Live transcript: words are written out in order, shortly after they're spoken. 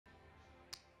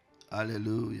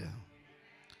Hallelujah.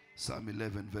 Psalm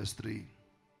 11 verse 3.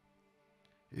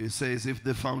 It says, if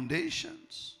the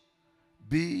foundations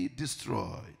be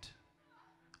destroyed,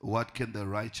 what can the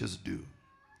righteous do?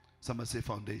 Somebody say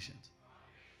foundations.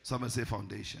 Somebody say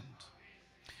foundations.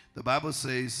 The Bible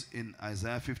says in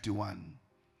Isaiah 51,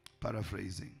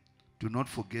 paraphrasing, do not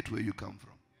forget where you come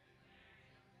from.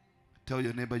 Tell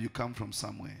your neighbor you come from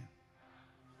somewhere.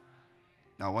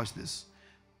 Now watch this.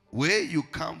 Where you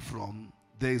come from,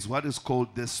 there is what is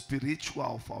called the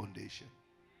spiritual foundation.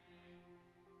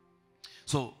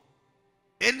 So,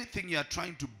 anything you are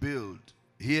trying to build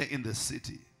here in the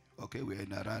city, okay, we are in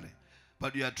Harare,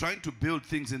 but you are trying to build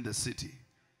things in the city.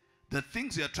 The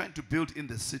things you are trying to build in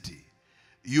the city,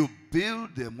 you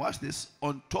build them, watch this,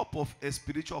 on top of a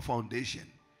spiritual foundation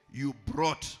you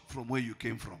brought from where you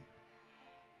came from.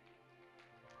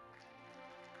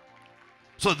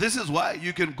 So this is why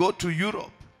you can go to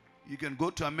Europe, you can go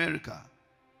to America,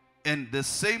 and the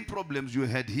same problems you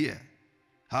had here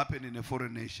happen in a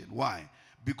foreign nation. Why?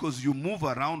 Because you move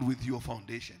around with your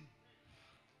foundation.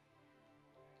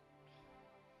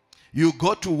 You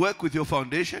go to work with your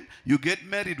foundation. You get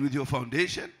married with your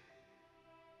foundation.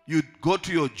 You go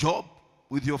to your job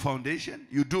with your foundation.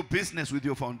 You do business with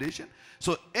your foundation.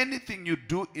 So anything you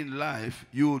do in life,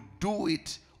 you do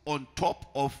it on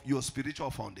top of your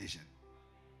spiritual foundation.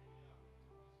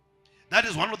 That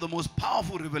is one of the most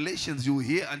powerful revelations you will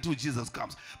hear until Jesus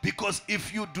comes. Because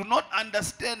if you do not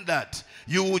understand that,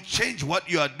 you will change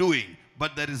what you are doing,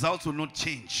 but the results will not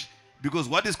change. Because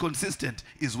what is consistent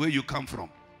is where you come from.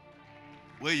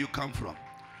 Where you come from.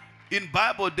 In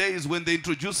Bible days, when they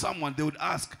introduce someone, they would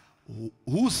ask,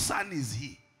 whose son is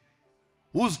he?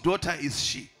 Whose daughter is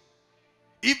she?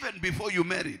 Even before you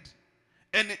married.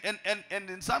 And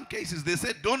in some cases, they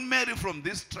said, don't marry from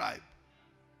this tribe.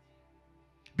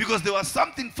 Because there was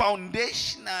something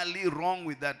foundationally wrong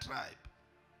with that tribe.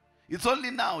 It's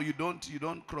only now you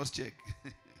don't cross-check.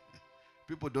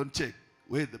 People don't check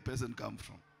where the person comes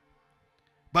from.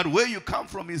 But where you come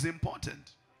from is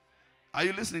important. Are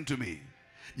you listening to me?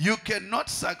 You cannot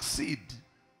succeed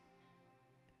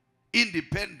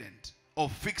independent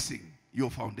of fixing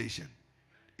your foundation.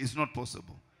 It's not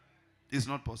possible. It's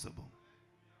not possible.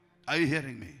 Are you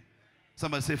hearing me?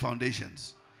 Somebody say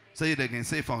foundations. Say it again.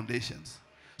 Say foundations.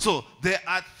 So there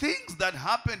are things that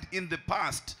happened in the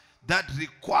past that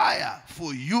require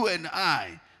for you and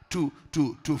I to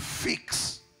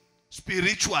fix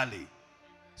spiritually.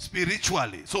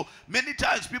 Spiritually. So many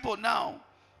times people now,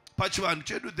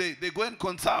 they go and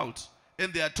consult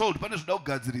and they are told,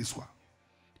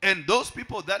 and those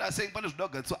people that are saying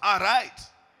are right.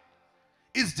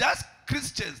 It's just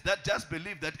Christians that just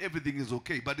believe that everything is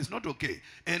okay, but it's not okay.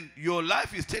 And your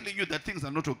life is telling you that things are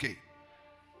not okay.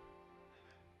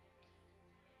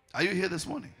 Are you here this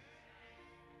morning?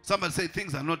 Somebody say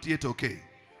things are not yet okay.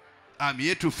 I'm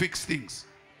here to fix things.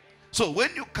 So when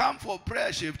you come for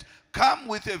prayer shift, come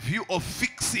with a view of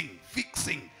fixing.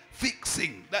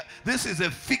 This is a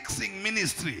fixing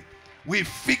ministry. We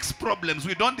fix problems.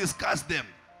 We don't discuss them.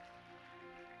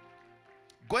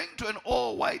 Going to an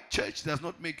all-white church does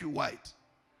not make you white.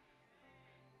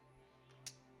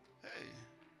 Hey,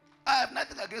 I have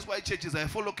nothing against white churches. I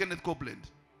follow Kenneth Copeland.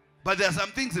 But there are some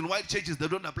things in white churches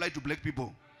that don't apply to black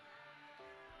people.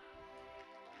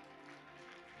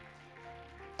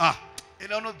 White.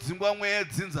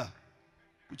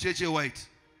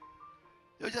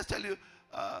 They'll just tell you,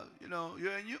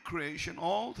 you're a new creation.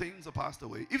 All things are passed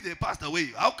away. If they passed away,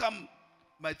 how come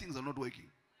my things are not working?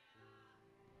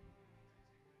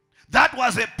 That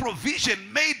was a provision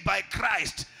made by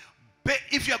Christ.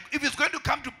 If it's going to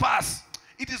come to pass,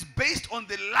 it is based on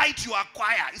the light you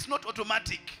acquire. It's not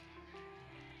automatic.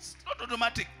 It's not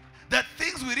automatic. The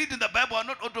things we read in the Bible are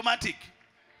not automatic.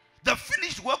 The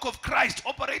finished work of Christ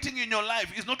operating in your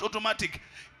life is not automatic.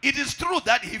 It is true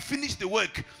that he finished the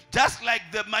work, just like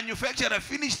the manufacturer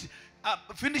finished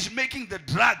making the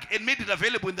drug and made it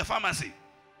available in the pharmacy.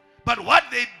 But what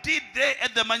they did there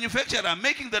at the manufacturer,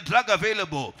 making the drug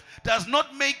available, does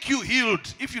not make you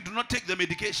healed if you do not take the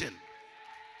medication.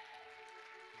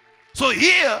 So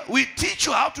here, we teach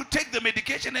you how to take the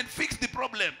medication and fix the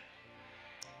problem.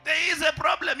 There is a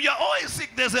problem. You're always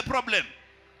sick. There's a problem.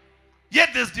 Yet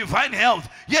there's divine health.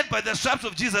 Yet by the stripes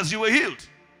of Jesus, you were healed.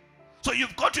 So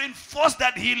you've got to enforce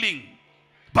that healing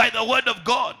by the word of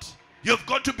God. You've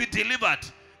got to be delivered.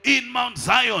 In Mount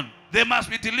Zion, there must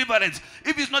be deliverance.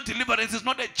 If it's not deliverance, it's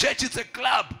not a church, it's a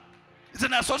club. It's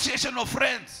an association of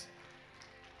friends.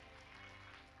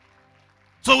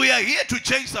 So we are here to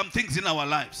change some things in our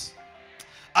lives.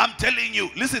 I'm telling you,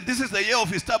 listen, this is the year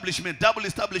of establishment, double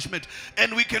establishment.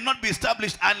 And we cannot be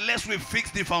established unless we fix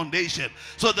the foundation.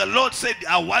 So the Lord said,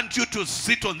 I want you to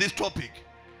sit on this topic.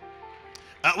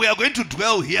 We are going to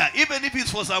dwell here. Even if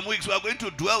it's for some weeks, we are going to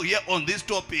dwell here on this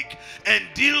topic and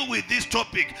deal with this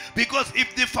topic. Because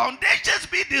if the foundations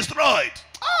be destroyed,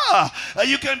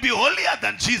 you can be holier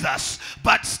than Jesus,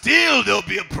 but still there will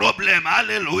be a problem.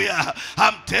 Hallelujah.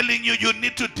 I'm telling you, you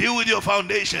need to deal with your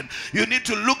foundation. You need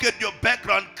to look at your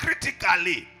background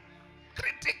critically.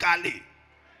 Critically.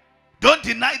 Don't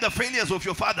deny the failures of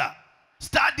your father.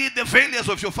 Study the failures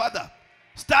of your father.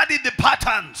 Study the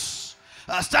patterns.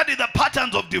 Study the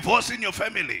patterns of divorce in your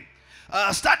family.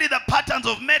 Study the patterns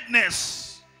of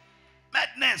madness.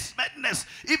 Madness.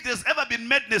 If there's ever been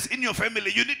madness in your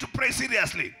family, you need to pray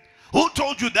seriously. Who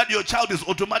told you that your child is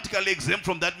automatically exempt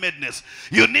from that madness?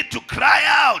 You need to cry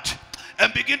out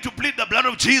and begin to plead the blood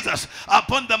of Jesus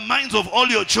upon the minds of all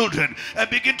your children, and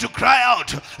begin to cry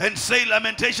out and say,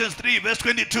 Lamentations 3 verse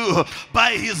 22,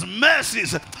 by his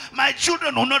mercies my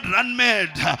children will not run mad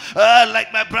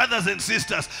like my brothers and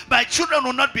sisters. My children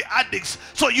will not be addicts.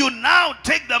 So you now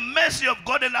take the mercy of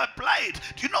God and apply it.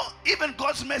 Do you know, even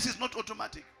God's mercy is not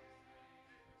automatic.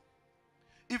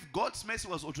 If God's mercy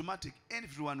was automatic,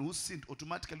 everyone who sinned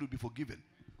automatically would be forgiven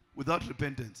without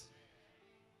repentance.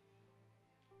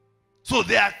 So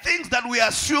there are things that we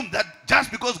assume that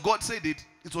just because God said it,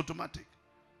 it's automatic.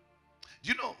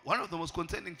 You know, one of the most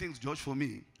concerning things, George, for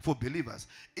me, for believers,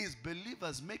 is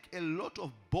believers make a lot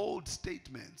of bold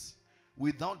statements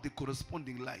without the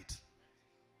corresponding light.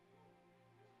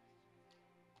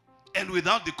 And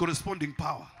without the corresponding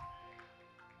power.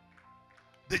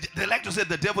 They like to say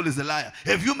the devil is a liar.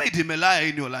 Have you made him a liar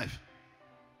in your life?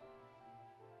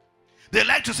 They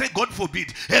like to say God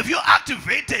forbid. Have you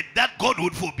activated that God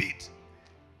would forbid?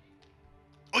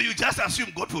 Or you just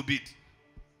assume God forbid?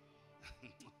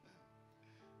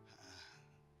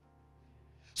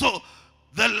 So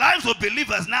the lives of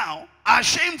believers now are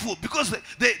shameful because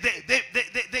they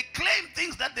claim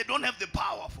things that they don't have the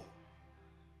power for.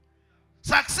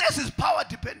 Success is power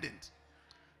dependent.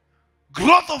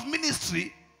 Growth of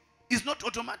ministry is not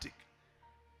automatic.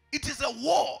 It is a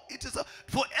war. It is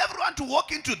for everyone to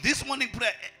walk into this morning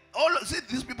prayer. See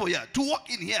these people here, to walk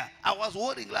in here. I was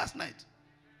worrying last night.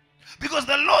 Because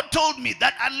the Lord told me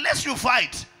that unless you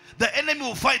fight, the enemy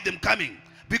will fight them coming.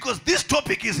 Because this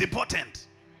topic is important.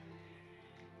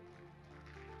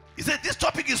 He said this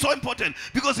topic is so important.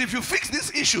 Because if you fix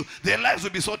this issue, their lives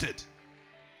will be sorted.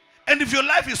 And if your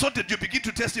life is sorted, you begin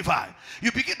to testify.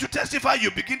 You begin to testify,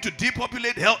 you begin to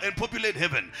depopulate hell and populate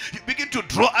heaven. You begin to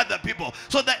draw other people.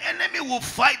 So the enemy will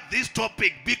fight this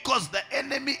topic because the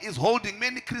enemy is holding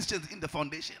many Christians in the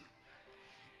foundation.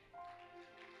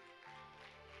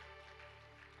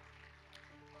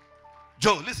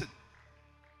 Joe, listen.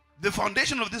 The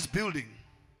foundation of this building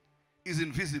is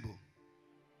invisible.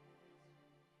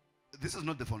 This is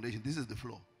not the foundation, this is the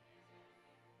floor.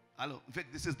 Hello. In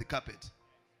fact, this is the carpet.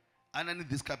 Underneath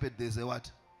this carpet, there's a what?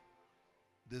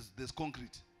 There's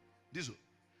concrete. This one.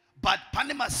 But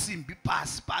Panama Simbi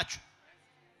pass patch.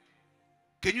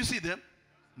 Can you see them?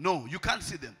 No, you can't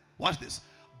see them. Watch this.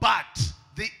 But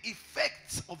the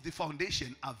effects of the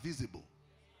foundation are visible.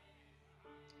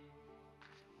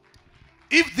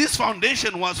 If this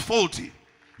foundation was faulty,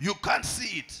 you can't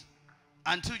see it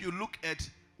until you look at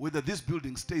whether this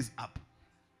building stays up.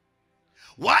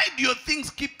 Why do your things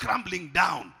keep crumbling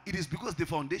down? It is because the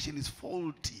foundation is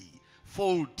faulty.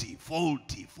 Faulty.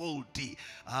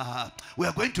 We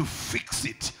are going to fix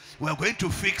it. We are going to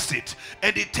fix it.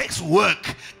 And it takes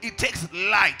work. It takes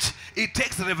light. It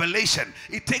takes revelation.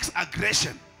 It takes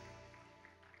aggression.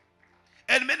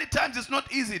 And many times it's not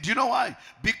easy. Do you know why?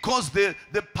 Because the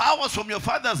powers from your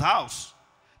father's house,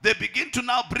 they begin to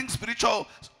now bring spiritual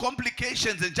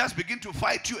complications and just begin to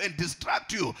fight you and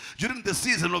distract you during the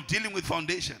season of dealing with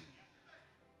foundation.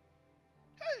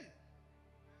 Hey,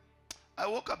 I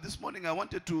woke up this morning, I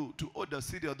wanted to order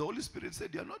cereal. The Holy Spirit said,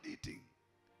 you're not eating.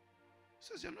 He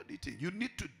says, you're not eating. You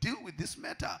need to deal with this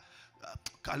matter.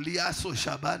 Kaliaso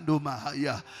shabando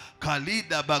mahaya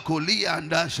kalida bakolia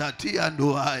anda shati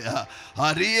ando haya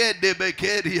harie de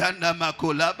bekeri anda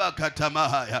makolaba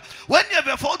katamahaya. When you have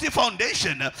a faulty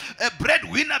foundation, a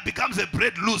breadwinner becomes a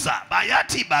bread loser.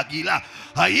 Bayati bagila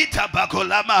haita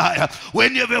bakolama haya.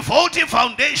 When you have a faulty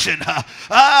foundation, the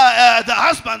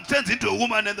husband turns into a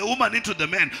woman and the woman into the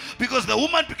man, because the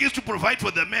woman begins to provide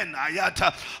for the men.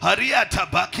 Ayata hariata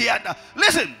bakianda.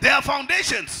 Listen, there are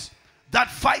foundations that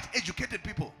fight educated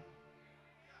people.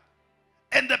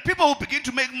 And the people who begin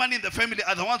to make money in the family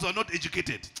are the ones who are not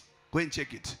educated. Go and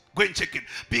check it. Go and check it.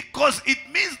 Because it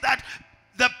means that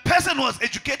the person who was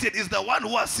educated is the one who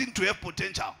was seen to have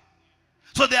potential.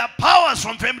 So there are powers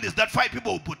from families that fight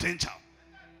people with potential.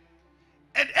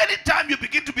 And anytime you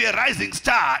begin to be a rising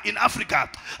star in Africa,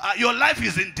 your life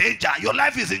is in danger. Your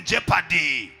life is in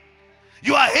jeopardy.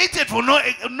 You are hated for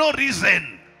no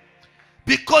reason.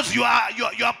 Because you are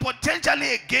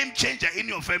potentially a game changer in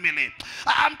your family.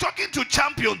 I'm talking to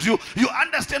champions. You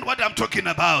understand what I'm talking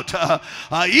about.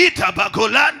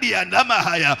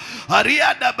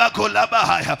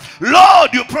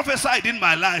 Lord, you prophesied in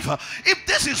my life. If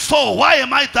this is so, why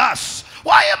am I thus?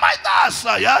 Why am I thus?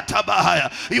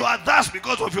 You are thus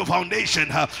because of your foundation.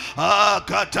 Say,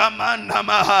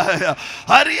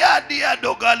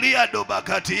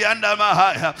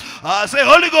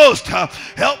 Holy Ghost,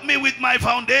 help me with my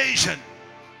foundation.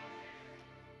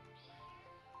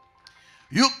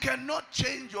 You cannot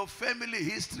change your family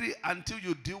history until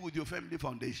you deal with your family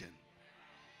foundation.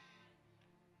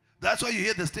 That's why you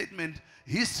hear the statement,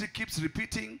 history keeps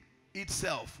repeating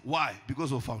itself. Why?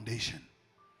 Because of foundation.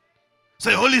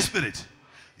 Say, Holy Spirit,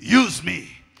 use me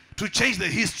to change the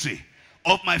history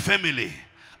of my family.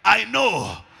 I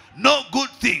know no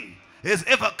good thing has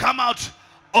ever come out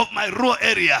of my rural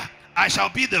area. I shall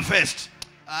be the first.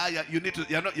 You're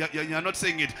not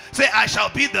saying it. Say, I shall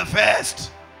be the first.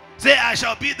 Say, I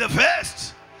shall be the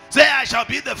first. Say, I shall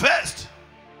be the first.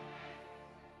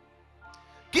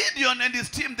 Gideon and his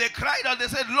team, they cried out. They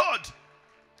said, Lord,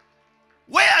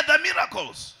 where are the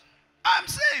miracles? I'm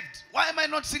saved. Why am I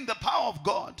not seeing the power of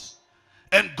God?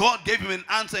 And God gave him an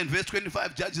answer in verse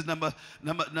 25, Judges number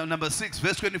 6,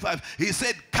 verse 25. He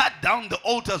said, cut down the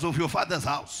altars of your father's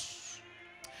house.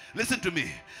 Listen to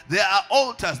me. There are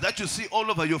altars that you see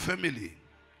all over your family.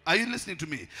 Are you listening to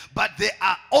me? But there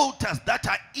are altars that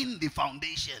are in the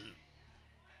foundation.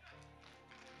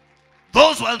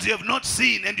 Those ones you have not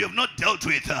seen and you have not dealt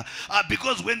with.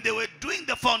 Because when they were doing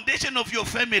the foundation of your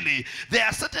family, there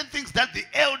are certain things that the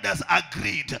elders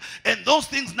agreed. And those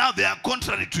things now they are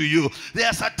contrary to you. There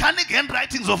are satanic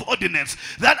handwritings of ordinance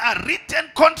that are written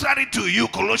contrary to you,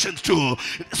 Colossians 2.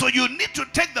 So you need to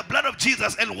take the blood of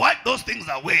Jesus and wipe those things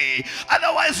away.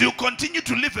 Otherwise you continue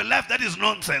to live a life that is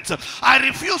nonsense. I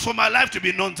refuse for my life to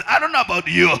be nonsense. I don't know about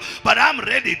you, but I'm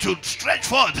ready to stretch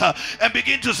forth and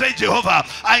begin to say, Jehovah,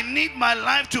 I need my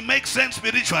life to make sense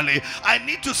spiritually. I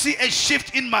need to see a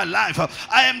shift in my life.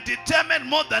 I am determined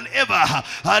more than ever.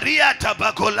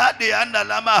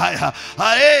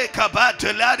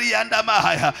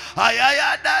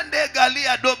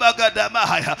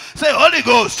 Say, Holy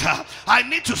Ghost, I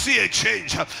need to see a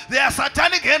change. There are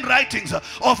satanic handwritings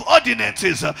of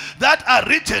ordinances that are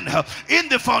written in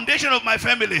the foundation of my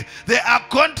family. They are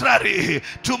contrary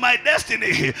to my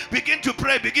destiny. Begin to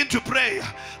pray. Begin to pray.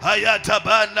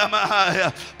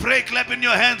 Pray, clap in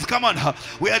your hands. Come on.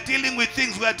 We are dealing with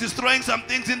things. We are destroying some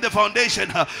things in the foundation.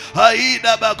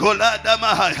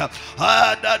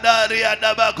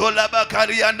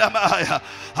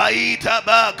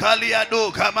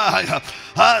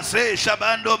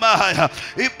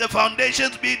 If the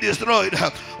foundations be destroyed,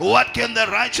 what can the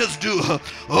righteous do?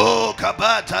 Oh,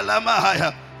 kabata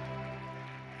lamahaya.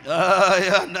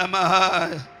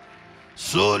 Namahaya.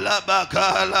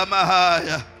 Solabaka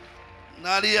lamahaya.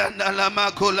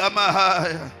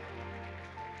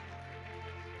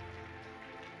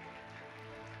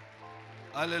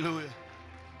 Hallelujah.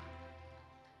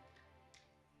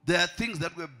 There are things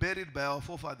that were buried by our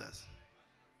forefathers.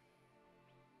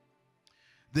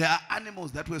 There are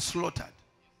animals that were slaughtered.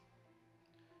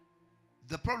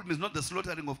 The problem is not the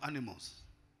slaughtering of animals.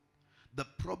 The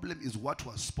problem is what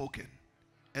was spoken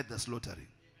at the slaughtering.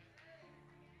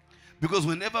 Because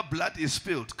whenever blood is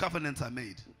spilled, covenants are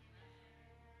made.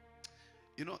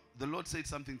 You know, the Lord said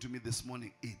something to me this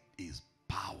morning. It is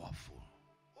powerful.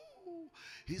 Ooh.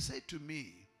 He said to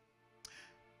me,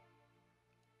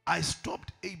 I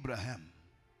stopped Abraham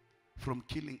from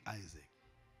killing Isaac.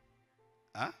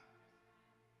 Huh?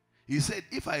 He said,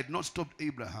 if I had not stopped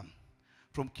Abraham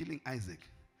from killing Isaac,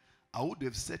 I would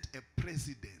have set a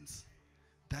precedence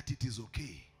that it is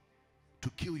okay to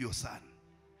kill your son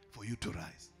for you to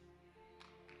rise.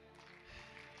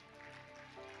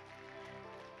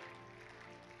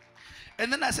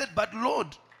 And then I said, but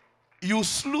Lord, you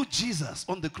slew Jesus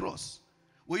on the cross.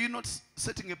 Were you not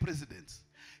setting a precedent?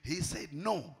 He said,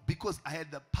 no, because I had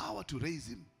the power to raise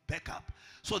him back up.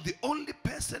 So the only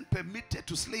person permitted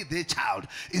to slay their child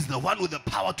is the one with the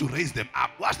power to raise them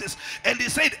up. Watch this. And he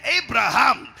said,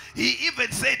 Abraham, he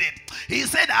even said it. He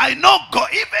said, I know God,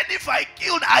 even if I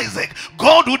killed Isaac,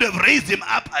 God would have raised him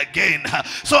up again.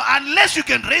 So unless you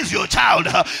can raise your child,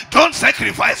 don't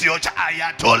sacrifice your child.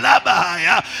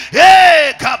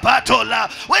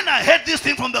 When I heard this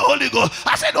thing from the Holy Ghost,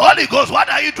 I said, Holy Ghost, what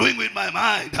are you doing with my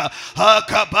mind?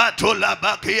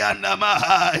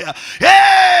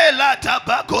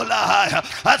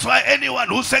 That's why anyone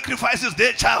who sacrifices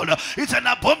their child, it's an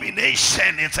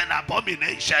abomination. It's an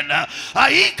abomination.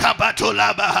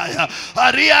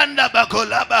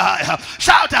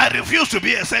 Shout, I refuse to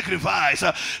be a sacrifice.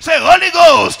 Say, Holy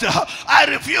Ghost, I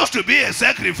refuse to be a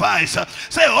sacrifice.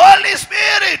 Say, Holy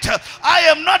Spirit, I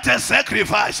am not a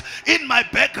sacrifice. In my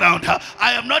background,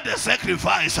 I am not a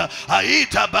sacrifice.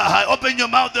 Open your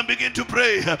mouth and begin to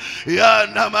pray.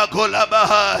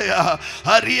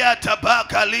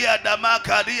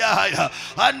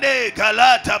 Ande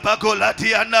galata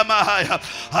bakolati andamahaya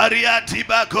ariati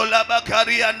bakola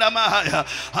bakari andamahaya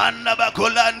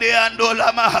annabakolande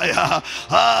andola mahaya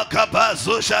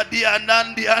akabazo shadi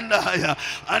anandi andaya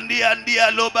andi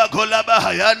aloba kola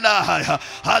bahaya andaya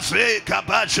hasre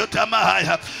kabacho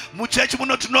tamahaya muchechi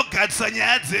muno tinogadzisa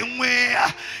nyaya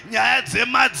dzemweya nyaya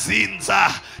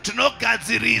dzemadzinza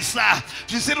tinogadzirisa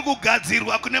zvisiri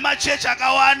kugadzirwa kune machechi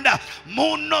akawanda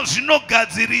muno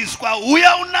zvinogadziriswa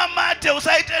uya unamate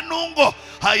usaite nungo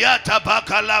hayata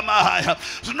bakalama haya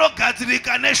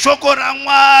zvinogadzirika neshoko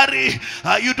raMwari.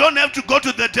 You don't have to go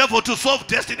to the devil to solve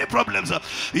destiny problems.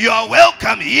 You are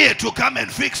welcome here to come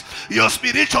and fix your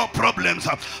spiritual problems,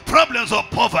 problems of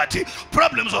poverty,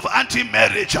 problems of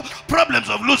anti-marriage, problems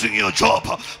of losing your job,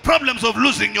 problems of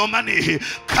losing your money.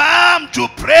 Come to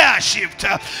Prayer Shift.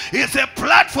 It's a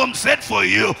platform set for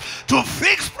you to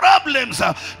fix problems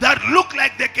that look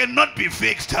like they cannot be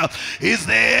fixed. Is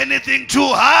there anything too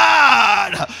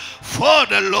hard for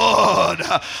the Lord?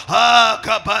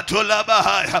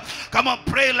 Come on,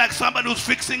 pray like somebody who's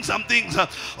fixing some things.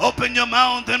 Open your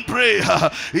mouth and pray.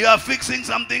 You are fixing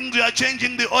some things. You are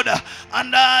changing the order.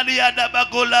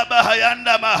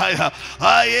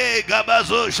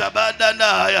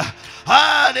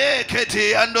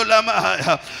 Keti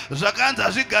andolamaya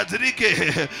zakanza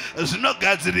zigadzirike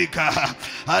zinogadzirika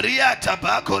aria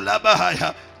tabako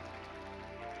labahaya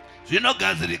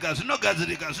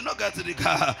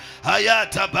zinogadzirika haya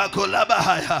tabako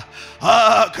labahaya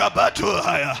kabato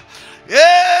haya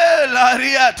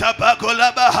laria tabako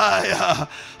labahaya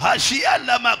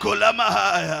hashianda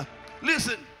makolamahaya.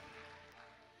 Listen,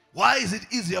 why is it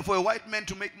easier for a white man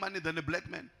to make money than a black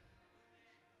man?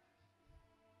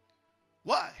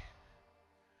 Why?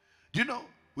 Do you know,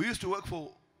 we used to work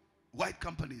for white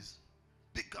companies,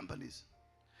 big companies,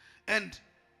 and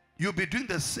you'll be doing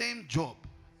the same job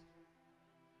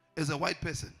as a white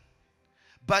person,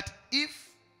 but if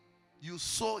you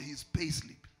saw his pay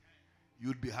slip,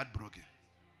 you'd be heartbroken.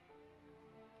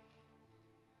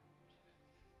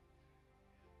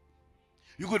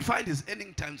 You could find his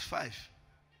earning times 5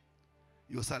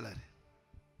 your salary.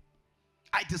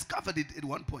 I discovered it at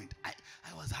one point. I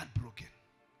was heartbroken.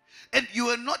 And you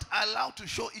were not allowed to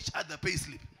show each other pay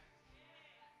slip.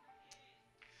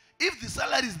 If the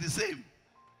salary is the same,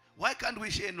 why can't we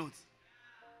share notes?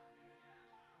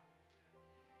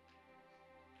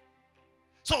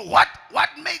 So what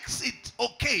makes it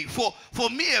okay for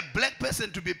me, a black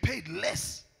person, to be paid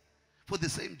less for the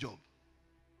same job?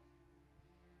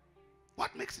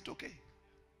 What makes it okay?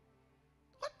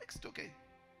 What makes it okay?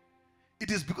 It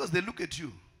is because they look at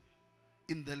you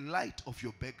in the light of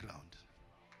your background.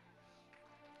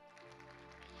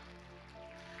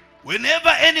 Whenever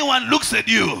anyone looks at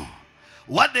you,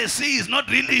 what they see is not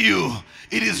really you,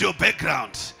 it is your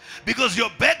background. Because your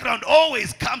background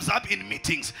always comes up in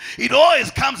meetings. It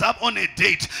always comes up on a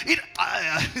date. It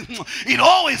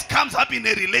always comes up in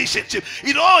a relationship.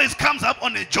 It always comes up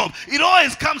on a job. It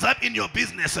always comes up in your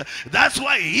business. That's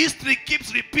why history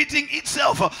keeps repeating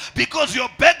itself. Because your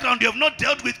background you have not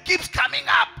dealt with keeps coming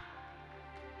up.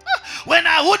 When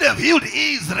I would have healed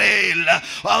Israel,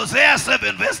 Hosea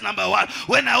 7 verse number 1,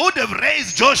 when I would have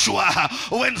raised Joshua,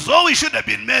 when Zoe should have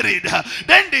been married,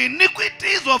 then the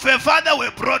iniquities of her father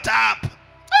were brought up.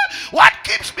 What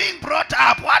keeps being brought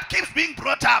up? What keeps being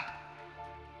brought up?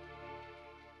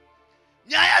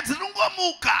 Nyaya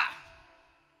dzirungomuka.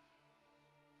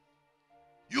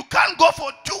 You can't go for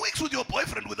 2 weeks with your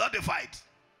boyfriend without a fight.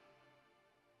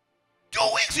 2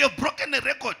 weeks you've broken a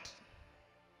record.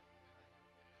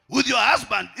 With your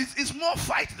husband, it's more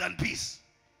fight than peace.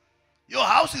 Your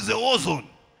house is a war zone.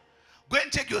 Go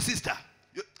and check your sister.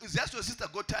 It's just your sister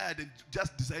got tired and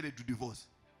just decided to divorce.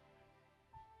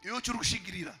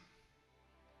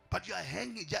 But you are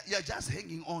hanging, you are just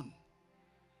hanging on.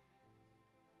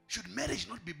 Should marriage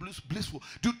not be blissful?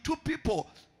 Do two people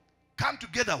come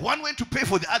together. One went to pay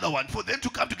for the other one, for them to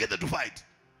come together to fight.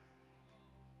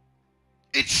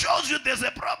 It shows you there's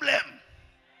a problem.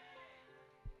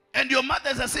 And your mother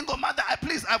is a single mother.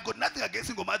 Please, I've got nothing against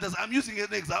single mothers. I'm using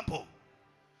an example.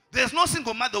 There's no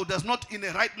single mother who does not, in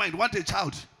a right mind, want a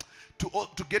child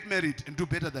to get married and do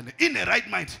better than her. In a right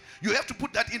mind. You have to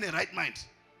put that in a right mind.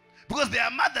 Because there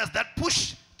are mothers that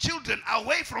push children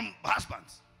away from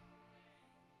husbands.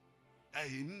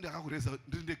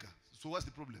 So what's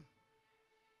the problem?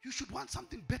 You should want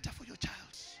something better for your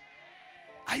child.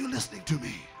 Are you listening to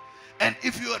me? And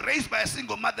if you are raised by a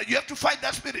single mother, you have to fight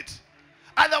that spirit.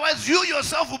 Otherwise, you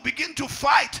yourself will begin to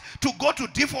fight to go to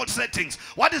default settings.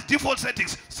 What is default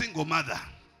settings? Single mother.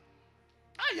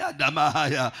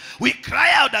 We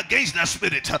cry out against that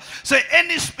spirit. Say,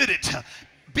 any spirit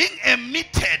being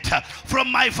emitted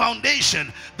from my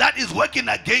foundation that is working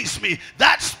against me,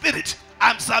 that spirit,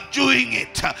 I'm subduing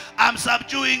it. I'm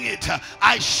subduing it.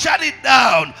 I shut it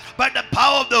down by the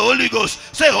power of the Holy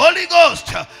Ghost. Say, Holy Ghost,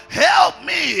 help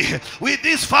me with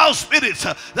these foul spirits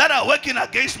that are working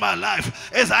against my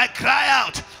life as I cry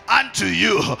out unto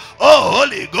you. Oh,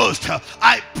 Holy Ghost,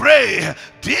 I pray,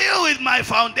 deal with my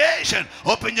foundation.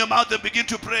 Open your mouth and begin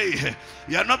to pray.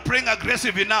 You are not praying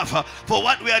aggressive enough for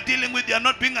what we are dealing with. You are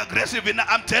not being aggressive enough.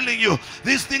 I'm telling you,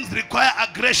 these things require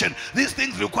aggression. These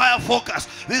things require focus.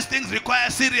 These things require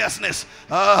seriousness.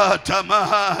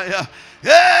 Tamahaya.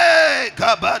 Hey,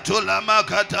 kabatulama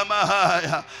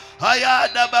katamahaya.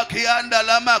 Hayada bakianda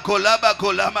lama kolaba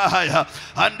kolamahaya.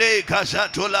 Ande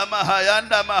kashatulama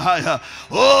hayanda mahaya.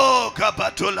 Oh,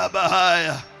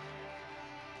 kapatulabahaya.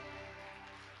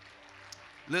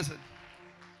 Listen,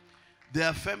 there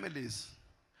are families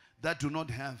that do not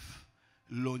have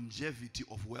longevity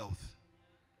of wealth.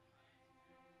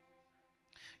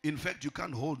 In fact, you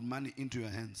can't hold money into your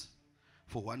hands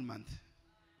for 1 month.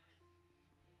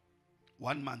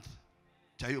 1 month.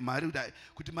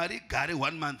 Could marry Gary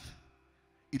 1 month?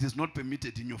 It is not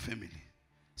permitted in your family.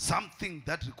 Something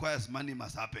that requires money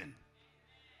must happen.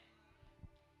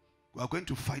 We are going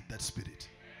to fight that spirit.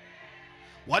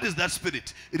 What is that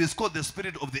spirit? It is called the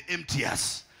spirit of the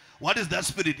emptiers. What is that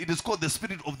spirit? It is called the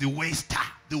spirit of the waster.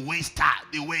 The waster.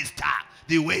 The waster.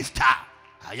 The waster.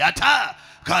 Ayata.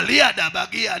 Kalia da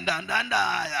bagia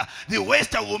ndandanda. The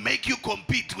waster will make you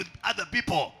compete with other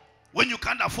people when you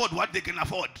can't afford what they can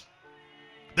afford.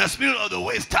 The spirit of the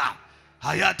waster.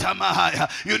 Hayata mahaya.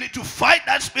 You need to fight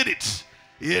that spirit.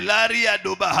 The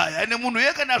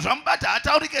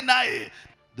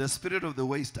spirit of the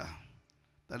waster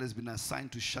that has been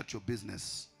assigned to shut your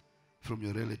business from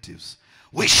your relatives,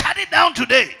 we shut it down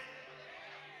today.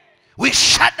 We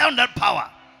shut down that power.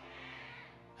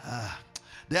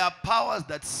 There are powers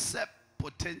that sap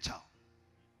potential,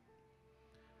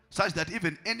 such that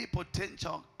even any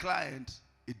potential client,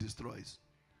 it destroys.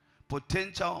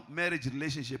 Potential marriage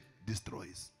relationship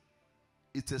destroys.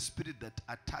 It's a spirit that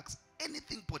attacks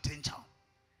anything potential.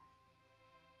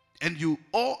 And your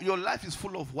life is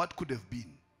full of what could have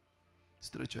been.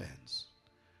 Stretch your hands.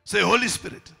 Say, Holy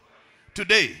Spirit,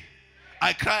 today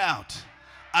I cry out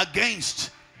against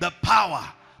the power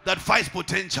that fights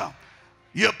potential.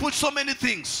 You have put so many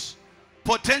things,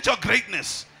 potential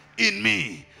greatness in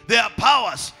me. There are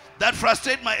powers that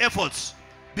frustrate my efforts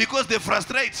because they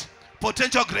frustrate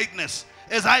potential greatness.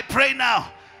 As I pray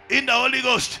now in the Holy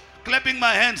Ghost, clapping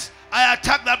my hands, I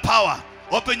attack that power.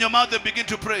 Open your mouth and begin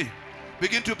to pray.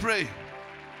 Begin to pray.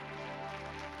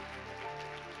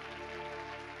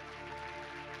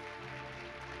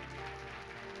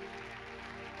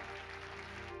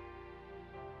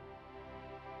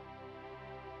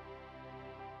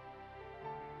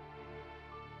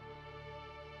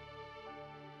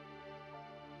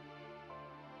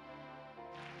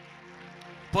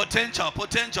 Potential,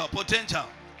 potential, potential.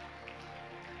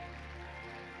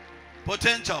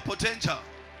 Potential, potential.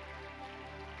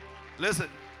 Listen,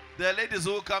 there are ladies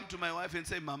who come to my wife and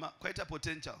say, Mama, quite a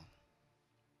potential.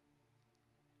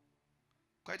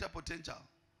 Quite a potential.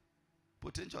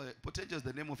 Potential is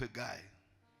the name of a guy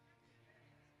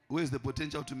who has the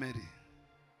potential to marry.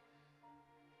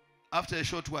 After a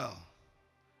short while,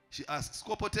 she asks,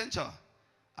 "What potential?"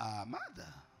 "Ah,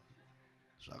 mother.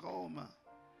 Shakoma.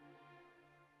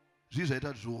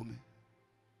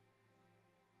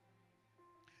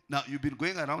 Now, you've been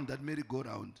going around that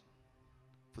merry-go-round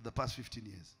for the past 15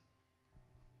 years.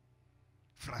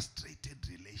 Frustrated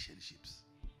relationships.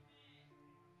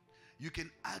 You can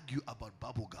argue about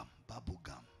bubblegum,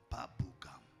 bubblegum,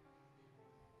 bubblegum.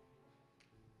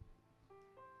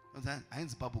 I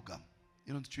ain't bubblegum.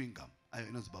 You know it's chewing gum. I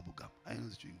know it's bubblegum. I know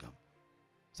it's chewing gum.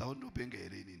 So I want to bring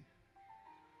it in.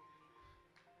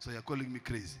 So you're calling me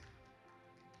crazy.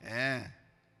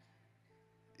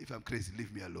 if I'm crazy,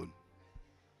 leave me alone.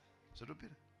 So don't be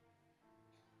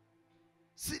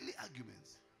silly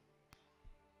arguments.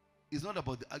 It's not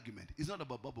about the argument. It's not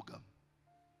about bubble gum.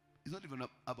 It's not even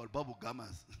about bubble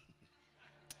gummers.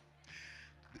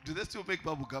 Do they still make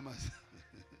bubble gummers?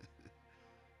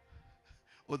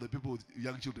 All the people with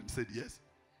young children said yes.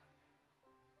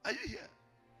 Are you here?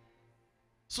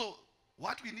 So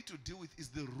what we need to deal with is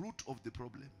the root of the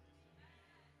problem.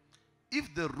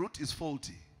 If the root is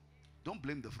faulty, don't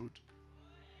blame the fruit.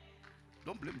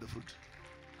 Don't blame the fruit.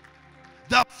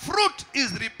 The fruit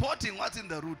is reporting what's in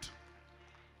the root.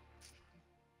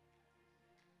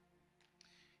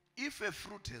 If a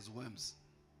fruit has worms,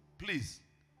 please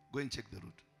go and check the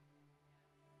root.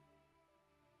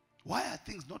 Why are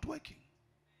things not working?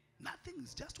 Nothing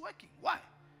is just working. Why?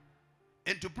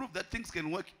 And to prove that things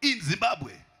can work in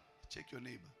Zimbabwe, check your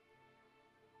neighbor.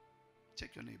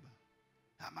 Check your neighbor.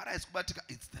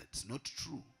 It's not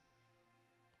true.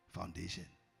 Foundation.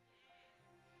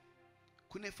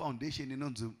 Kune foundation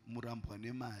inonzi murambwa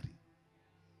nemari.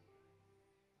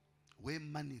 Where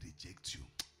money rejects you,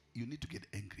 you need to get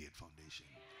angry at foundation.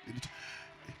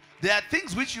 There are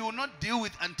things which you will not deal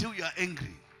with until you are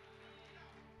angry.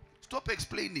 Stop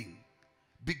explaining.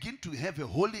 Begin to have a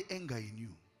holy anger in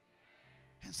you.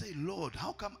 And say, Lord,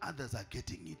 how come others are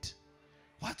getting it?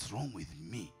 What's wrong with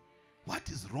me? What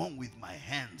is wrong with my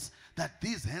hands? That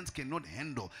these hands cannot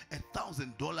handle $1,000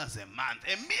 a month.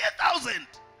 A mere 1,000.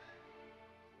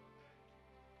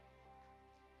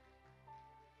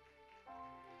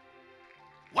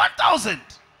 $1,000.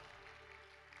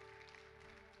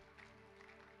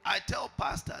 I tell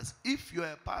pastors, if you're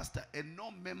a pastor and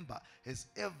no member has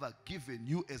ever given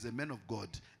you as a man of God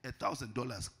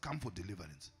 $1,000, come for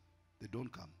deliverance. They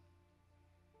don't come.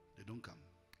 They don't come.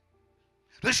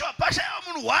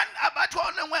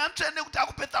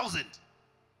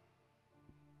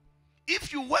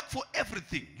 If you work for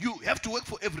everything, you have to work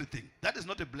for everything. That is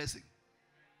not a blessing.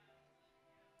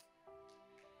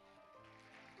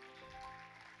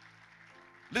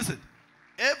 Listen,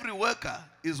 every worker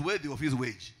is worthy of his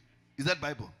wage. Is that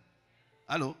Bible?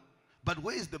 Hello? But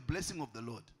where is the blessing of the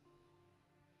Lord?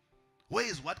 Where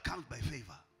is what comes by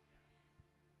favor?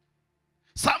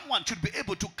 Someone should be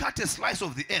able to cut a slice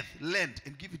of the earth, land,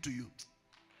 and give it to you.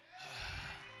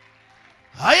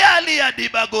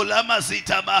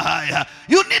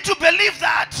 You need to believe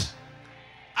that.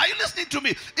 Are you listening to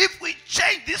me? If we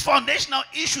change these foundational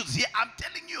issues here, I'm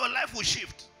telling you, your life will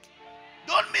shift.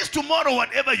 Don't miss tomorrow,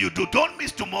 whatever you do. Don't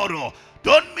miss tomorrow.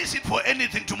 Don't miss it for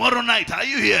anything. Tomorrow night, are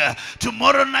you here?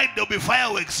 Tomorrow night there'll be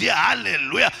fireworks here.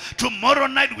 Hallelujah. Tomorrow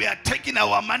night we are taking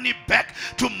our money back.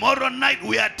 Tomorrow night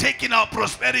we are taking our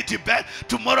prosperity back.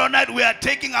 Tomorrow night we are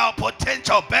taking our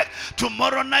potential back.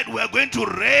 Tomorrow night we are going to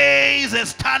raise a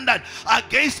standard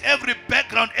against every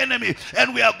background enemy,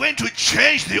 and we are going to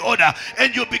change the order,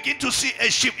 and you'll begin to see a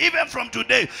shift. Even from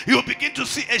today, you'll begin to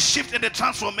see a shift and a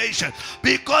transformation,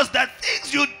 because the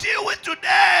things you deal with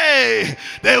today,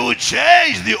 they will change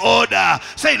the order.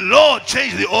 Say, Lord,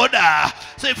 change the order.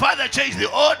 Say, Father, change the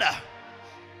order.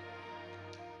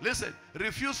 Listen,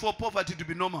 refuse for poverty to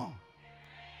be normal.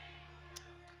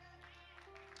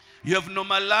 You have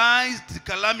normalized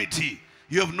calamity.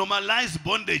 You have normalized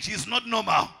bondage. It's not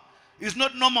normal. It's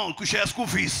not normal to share school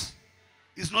fees.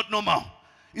 It's not normal.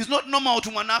 It's not normal to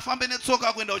manafambe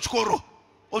netsoka kwenda uchikoro.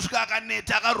 Oshuka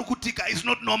akaneta akarukutika. It's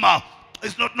not normal.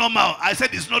 It's not normal. I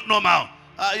said it's not normal.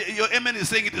 Your amen is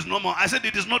saying it is normal. I said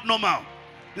it is not normal.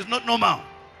 It's not normal.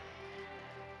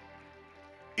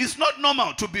 It's not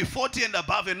normal to be 40 and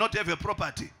above and not have a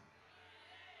property.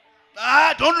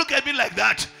 Don't look at me like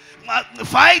that.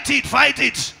 Fight it, fight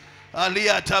it.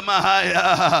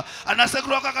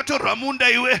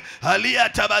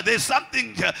 There's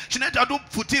something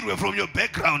from your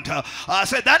background. I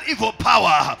said that evil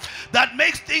power that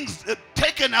makes things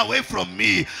taken away from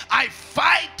me, I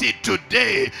fight it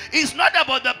today. It's not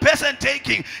about the person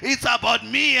taking, it's about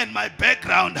me and my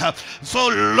background. So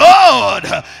Lord,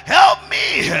 help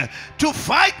me to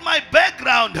fight my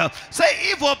background.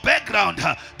 Say, evil background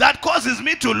that causes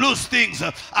me to lose things,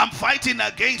 I'm fighting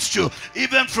against you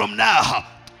even from now.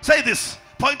 Say this,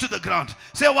 point to the ground.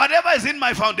 Say, whatever is in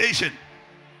my foundation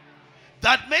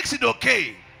that makes it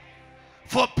okay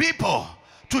for people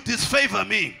to disfavor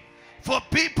me, for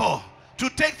people to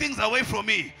take things away from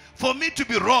me, for me to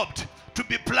be robbed, to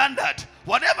be plundered,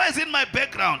 whatever is in my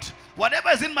background, whatever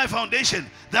is in my foundation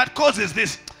that causes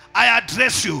this, I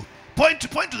address you. Point to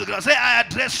the ground. Say, I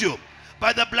address you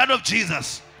by the blood of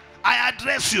Jesus. I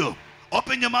address you.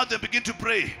 Open your mouth and begin to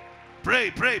pray.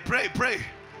 Pray, pray, pray, pray.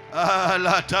 There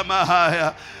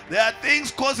are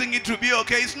things causing it to be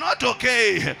okay. It's not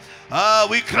okay.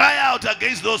 We cry out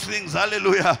against those things.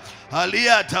 Hallelujah.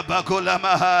 Aliyah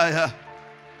tabakolamahaya.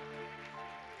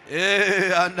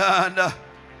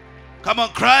 Come on,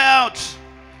 cry out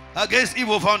against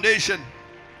evil foundation.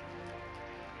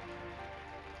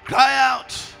 Cry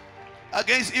out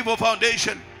against evil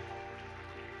foundation.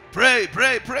 Pray,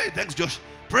 pray, pray. Thanks, Josh.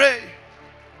 Pray.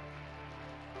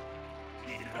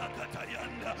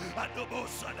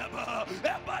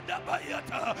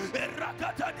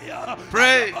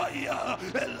 Pray.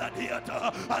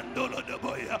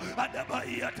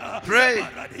 Pray.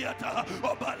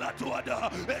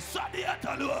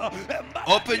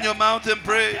 Open your mouth and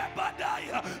pray.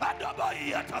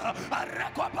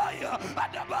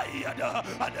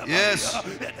 Yes.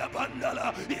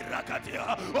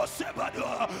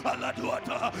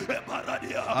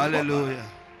 Hallelujah.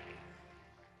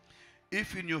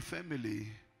 If in your family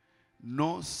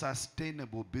no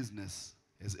sustainable business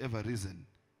has ever risen,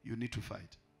 you need to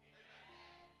fight.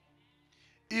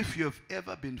 If you've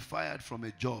ever been fired from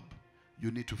a job, you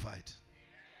need to fight.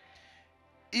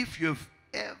 If you've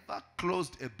ever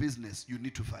closed a business, you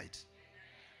need to fight.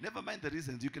 Never mind the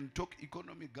reasons. You can talk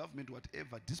economy, government,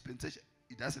 whatever, dispensation.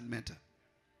 It doesn't matter.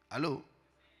 Hello?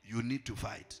 You need to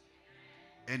fight.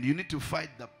 And you need to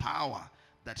fight the power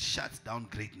that shuts down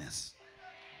greatness.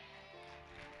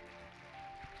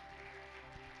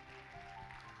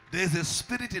 There's a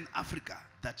spirit in Africa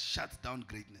that shuts down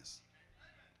greatness.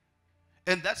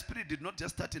 And that spirit did not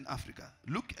just start in Africa.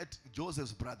 Look at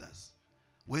Joseph's brothers.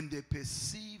 When they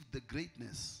perceived the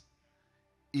greatness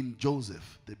in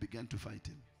Joseph, they began to fight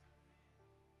him.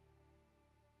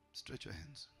 Stretch your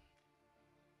hands.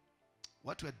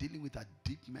 What we are dealing with are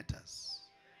deep matters,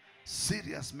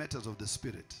 serious matters of the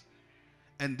spirit.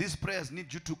 And these prayers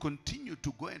need you to continue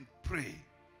to go and pray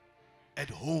at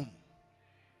home.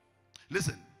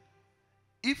 Listen,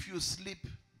 if you sleep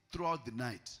throughout the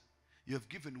night, you have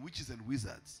given witches and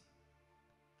wizards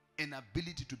an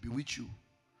ability to bewitch you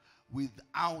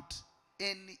without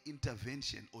any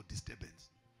intervention or disturbance.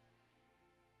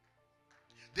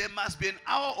 There must be an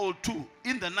hour or two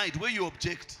in the night where you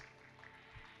object.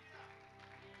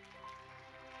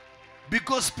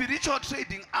 Because spiritual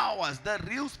trading hours, the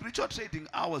real spiritual trading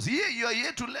hours, here you are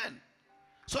here to learn.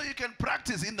 So you can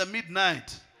practice in the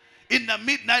midnight. In the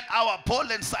midnight hour,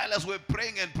 Paul and Silas were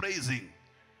praying and praising.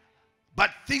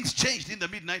 But things changed in the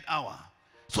midnight hour.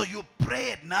 So you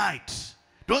pray at night.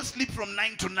 Don't sleep from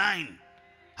 9 to 9.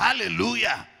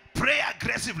 Hallelujah. Pray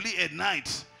aggressively at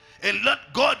night. And let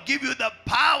God give you the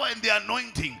power and the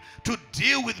anointing to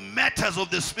deal with matters of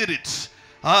the spirit.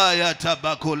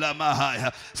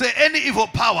 Say, any evil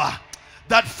power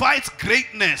that fights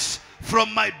greatness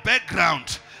from my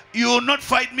background, you will not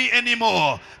fight me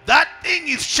anymore. That thing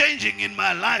is changing in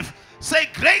my life. Say,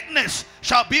 greatness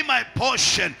shall be my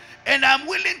portion, and I'm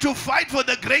willing to fight for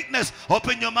the greatness.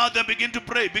 Open your mouth and begin to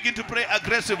pray. Begin to pray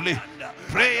aggressively.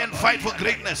 Pray and fight for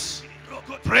greatness.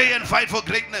 Pray and fight for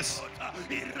greatness.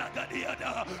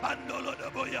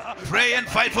 Pray and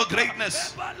fight for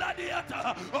greatness.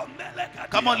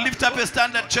 Come on, lift up your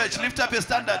standard, church. Lift up your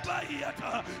standard.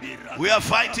 We are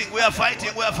fighting. We are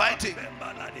fighting. We are fighting.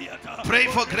 Pray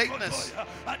for greatness.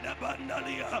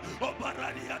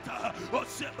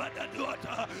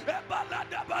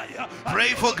 Pray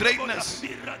for greatness.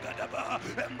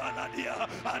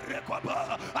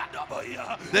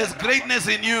 There's greatness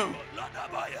in you,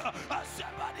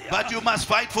 but you must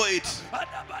fight for it.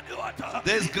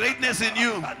 There's greatness in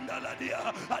you,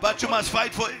 but you must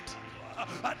fight for it.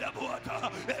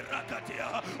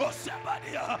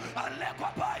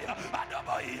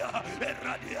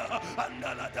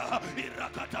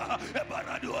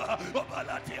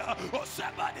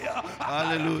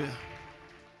 Hallelujah.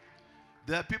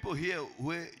 There are people here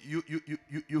where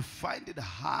you find it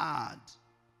hard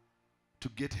to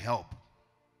get help.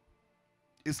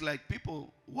 It's like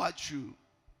people watch you.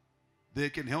 They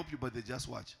can help you, but they just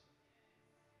watch.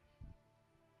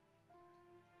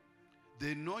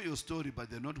 They know your story, but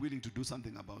they're not willing to do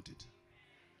something about it.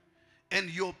 And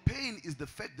your pain is the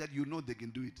fact that you know they can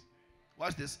do it.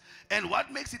 Watch this. And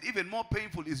what makes it even more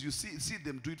painful is you see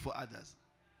them do it for others.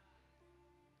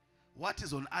 What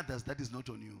is on others that is not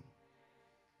on you?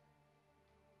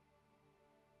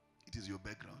 It is your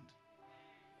background.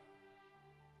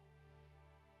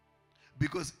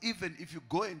 Because even if you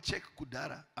go and check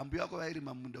Kudara,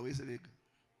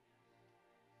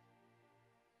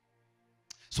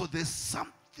 so there's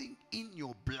something in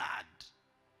your blood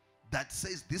that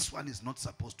says this one is not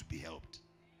supposed to be helped.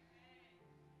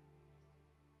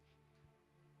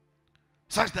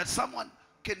 Such that someone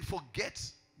can forget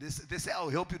They say, I'll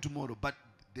help you tomorrow, but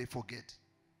they forget.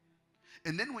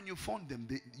 And then when you phone them,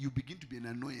 you begin to be an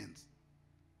annoyance.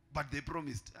 But they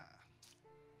promised.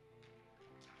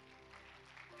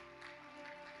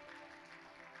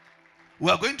 We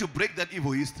are going to break that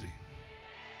evil history.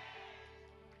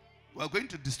 We are going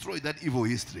to destroy that evil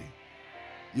history.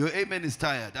 Your amen is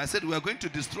tired. I said we are going to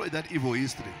destroy that evil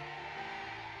history.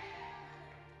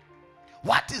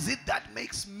 What is it that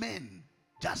makes men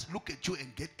just look at you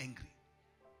and get angry?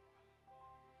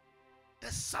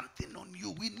 There's something on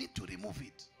you. We need to remove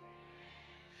it.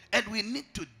 And we need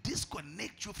to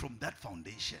disconnect you from that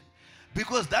foundation.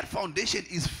 Because that foundation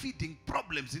is feeding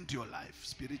problems into your life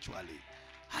spiritually.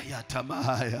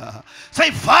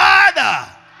 Say, Father,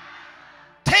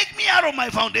 take me out of my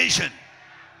foundation.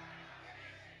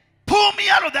 Pull me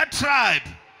out of that tribe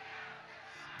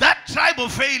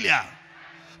of failure,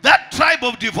 that tribe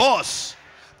of divorce,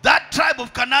 that tribe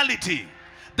of carnality,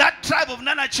 that tribe of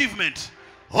non-achievement.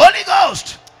 Holy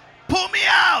Ghost, pull me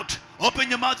out. Open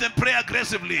your mouth and pray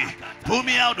aggressively. Pull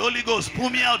me out, Holy Ghost. Pull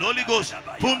me out, Holy Ghost.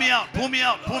 Pull me out, pull me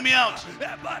out, pull me out.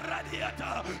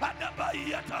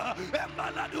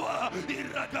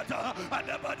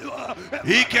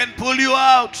 He can pull you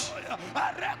out.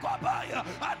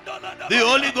 The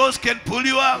Holy Ghost can pull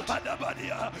you out.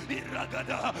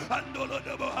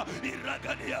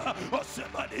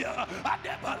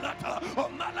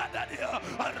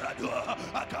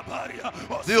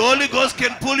 The Holy Ghost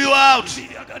can pull you out.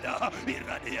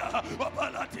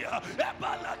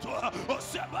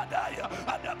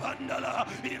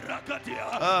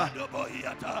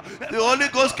 The Holy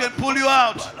Ghost can pull you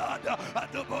out.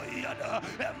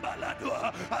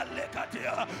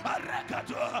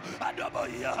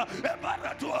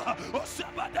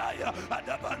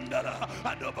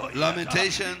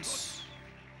 Lamentations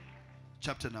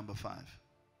chapter number 5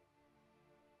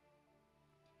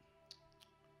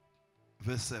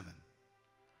 verse 7.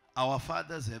 Our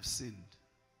fathers have sinned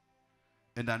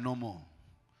and are no more,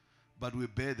 but we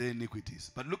bear their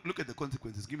iniquities. But look at the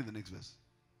consequences. Give me the next verse.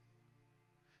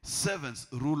 Servants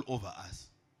rule over us.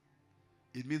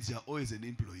 It means you are always an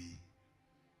employee.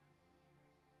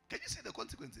 Can you see the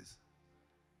consequences?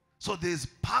 So there's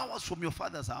powers from your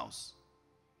father's house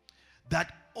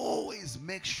that always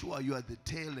make sure you are the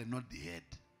tail and not the head.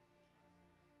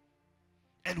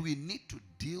 And we need to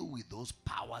deal with those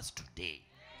powers today.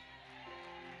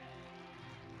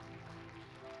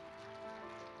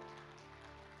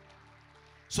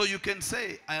 So you can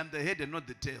say, I am the head and not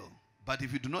the tail. But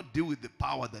if you do not deal with the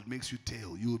power that makes you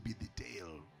tail, you will be the tail.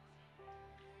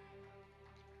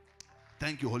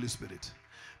 Thank you, Holy Spirit.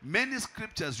 Many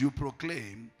scriptures you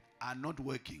proclaim are not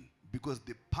working because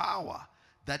the power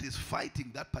that is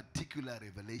fighting that particular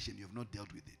revelation, you have not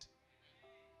dealt with it.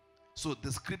 So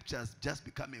the scriptures just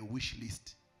become a wish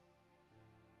list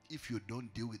if you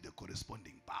don't deal with the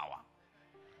corresponding power.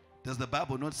 Does the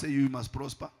Bible not say you must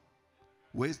prosper?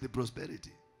 Where is the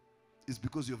prosperity? It's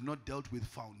because you have not dealt with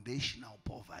foundational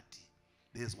poverty.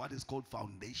 There's what is called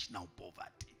foundational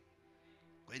poverty.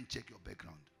 Go and check your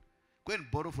background. Go and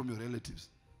borrow from your relatives.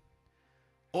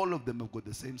 All of them have got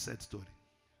the same sad story.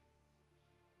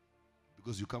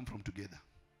 Because you come from together.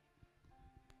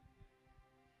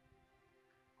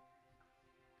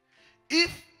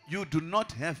 If you do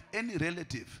not have any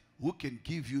relative who can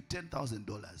give you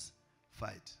 $10,000,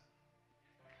 fight.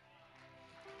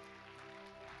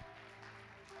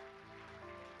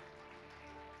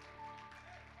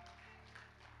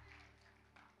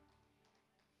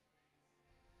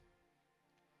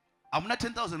 I'm not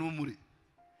 10,000 umuri.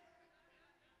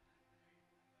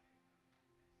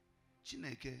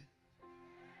 Chineke.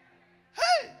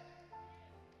 Hey!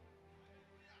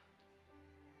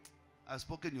 I've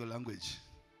spoken your language.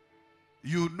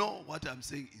 You know what I'm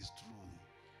saying is true.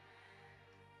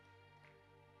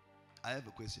 I have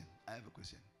a question.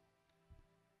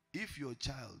 If your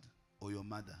child or your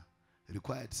mother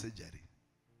required surgery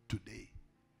today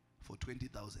for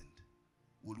 20,000,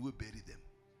 will we bury them?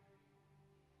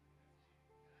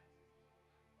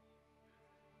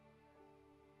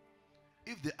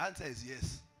 If the answer is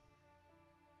yes,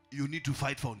 you need to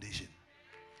fight foundation.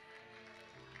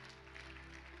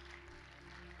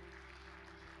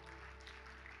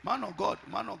 Man of God,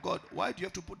 why do you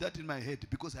have to put that in my head?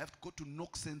 Because I have to go to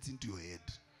knock sense into your head.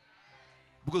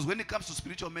 Because when it comes to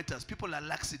spiritual matters, people are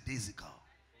lackadaisical.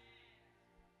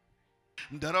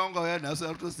 Mdaronga wena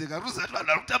asarutoseka rusati vanhu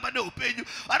vari kutamba neupenyu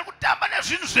vari kutamba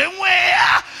nezvinhu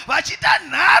zvemweya vachita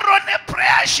nharo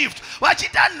neprayer shift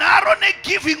vachita nharo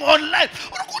negiving online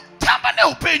uri kutamba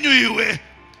neupenyu iwe.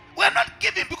 We are not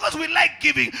giving because we like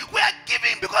giving. We are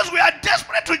giving because we are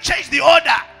desperate to change the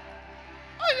order.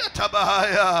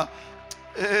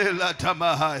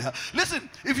 Listen,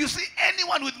 if you see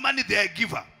anyone with money, they are a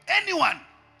giver. Anyone.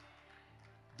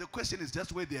 The question is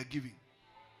just where they are giving.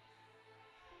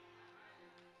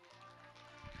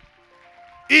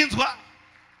 Inzwa.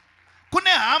 Kune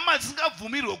hama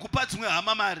dzisingabvumirwe kupa dzimwe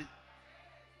hama mari.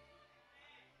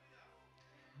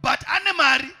 But ane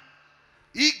mari,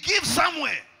 he gives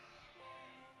somewhere.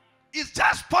 It's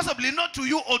just possibly not to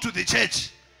you or to the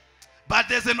church. But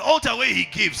there's an altar where he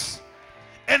gives.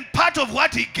 And part of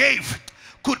what he gave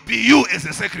could be you as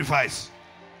a sacrifice.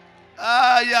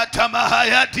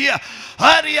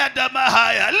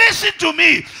 Listen to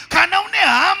me. I'm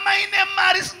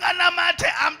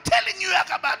telling you,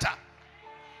 Yakabata.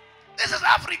 This is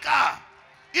Africa.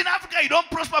 In Africa, you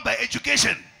don't prosper by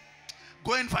education.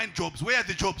 Go and find jobs. Where are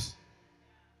the jobs?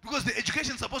 Because the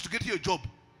education is supposed to get you a job.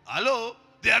 Hello?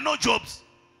 There are no jobs.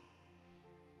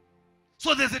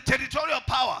 So there's a territorial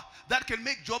power that can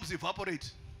make jobs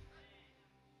evaporate.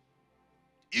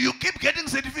 You keep getting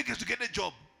certificates to get a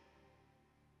job.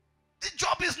 The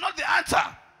job is not the answer.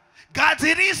 God's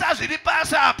irisa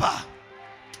zilipasa hapa.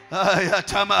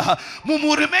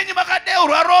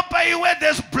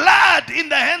 There's blood in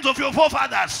the hands of your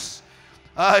forefathers.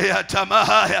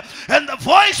 And the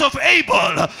voice of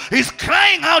Abel is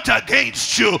crying out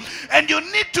against you. And you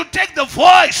need to take the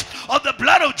voice of the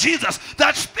blood of Jesus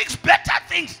that speaks better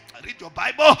things. Read your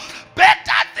Bible.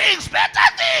 Better things, better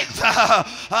things.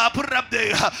 Put it up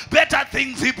there. Better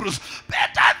things, Hebrews.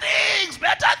 Better things,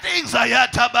 better things.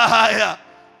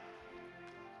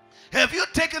 Have you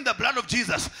taken the blood of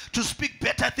Jesus to speak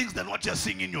better things than what you're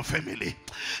seeing in your family?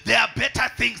 There are better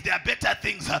things. There are better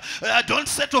things. Don't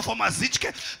settle for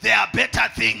Mazichke. There are better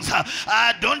things.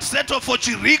 Don't settle for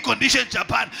Chiri condition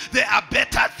Japan. There are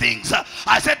better things.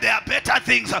 I said there are better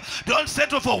things. Don't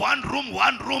settle for one room.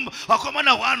 Or come on,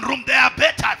 one room. There are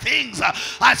better things.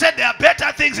 I said there are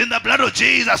better things in the blood of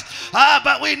Jesus.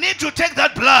 But we need to take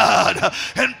that blood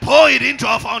and pour it into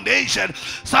our foundation.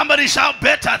 Somebody shout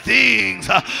better things.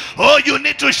 Oh, you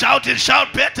need to shout it.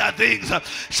 Shout better things.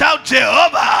 Shout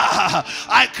Jehovah.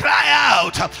 I cry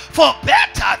out for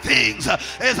better things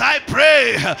as I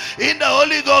pray in the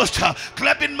Holy Ghost.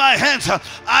 Clapping my hands.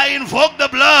 I invoke the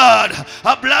blood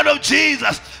of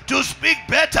Jesus to speak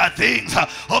better things.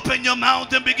 Open your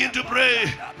mouth and begin to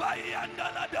pray.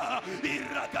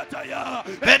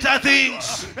 Better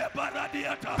things.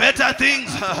 Better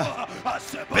things.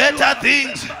 Better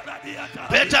things.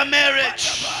 Better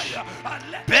marriage.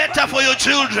 Better for your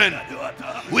children.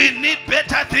 We need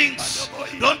better things.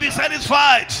 Don't be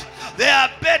satisfied. There are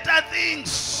better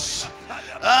things.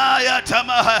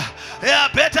 There are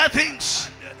better things.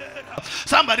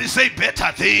 Somebody say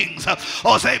better things.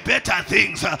 Or say better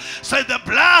things. Say the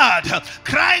blood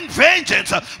crying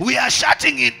vengeance. We are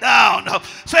shutting it down.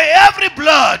 Say every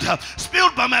blood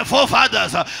spilled by my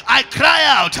forefathers, I cry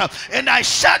out and I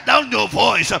shut down your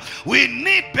voice. We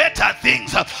need better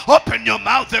things. Open your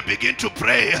mouth and begin to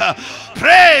pray.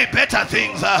 Pray better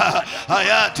things. Better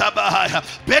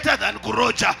than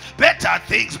Guroja. Better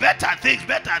things. Better things.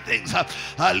 Better things.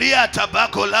 Alia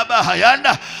tabako laba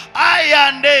hayanda.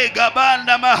 Ayande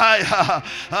gabanda mahaya.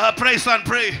 Pray, son,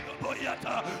 pray.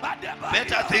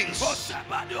 Better things.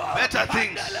 Better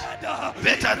things.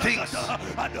 Better things.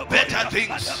 Better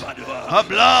things. A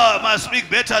blood must speak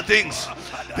better things.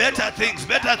 Better things.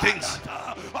 Better things.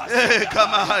 Hey,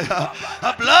 come on.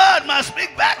 A blood must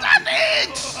speak better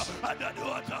things.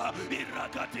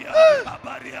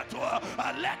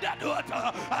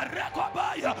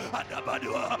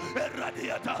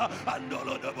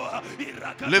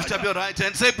 Lift up your right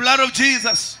hand. Say, blood of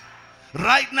Jesus.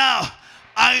 Right now,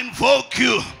 I invoke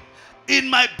you in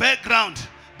my background.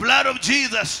 Blood of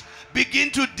Jesus, begin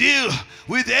to deal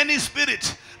with any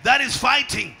spirit that is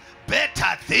fighting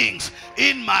better things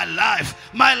in my life.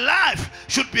 My life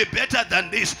should be better than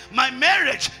this. My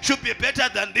marriage should be better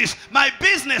than this. My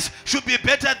business should be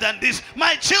better than this.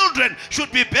 My children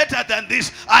should be better than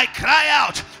this. I cry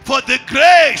out for the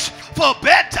grace for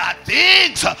better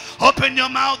things. Open your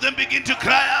mouth and begin to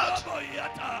cry out.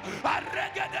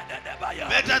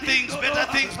 Better things, better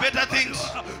things, better things.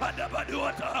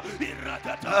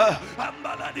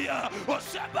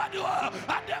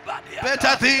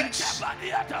 Better things.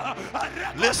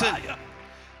 Listen,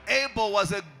 Abel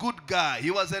was a good guy.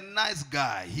 He was a nice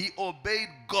guy. He obeyed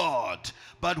God.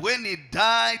 But when he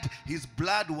died, his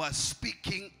blood was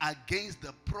speaking against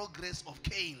the progress of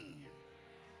Cain.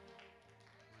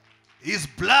 His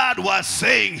blood was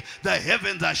saying the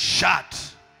heavens are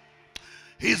shut.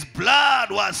 His blood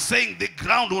was saying the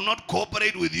ground will not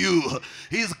cooperate with you.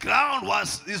 His blood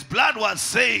was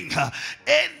saying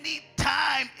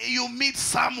anytime you meet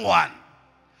someone,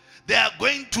 they are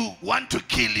going to want to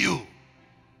kill you.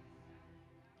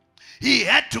 He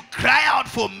had to cry out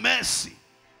for mercy.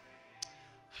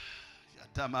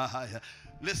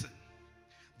 Listen,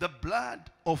 the blood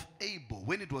of Abel,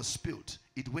 when it was spilled,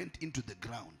 it went into the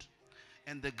ground,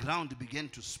 and the ground began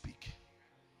to speak.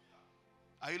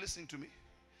 Are you listening to me?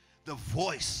 The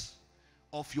voice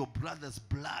of your brother's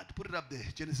blood. Put it up there,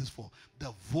 Genesis 4.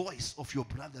 The voice of your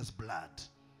brother's blood.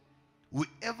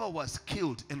 Whoever was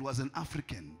killed and was an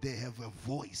African, they have a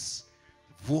voice.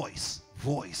 Voice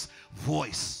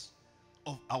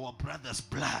of our brother's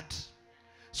blood.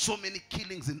 So many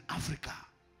killings in Africa.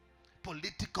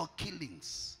 Political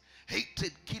killings,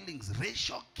 hatred killings,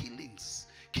 racial killings,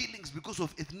 killings because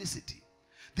of ethnicity.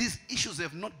 These issues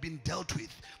have not been dealt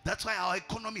with. That's why our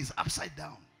economy is upside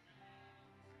down.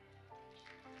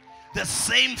 The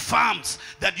same farms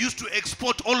that used to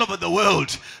export all over the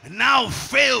world now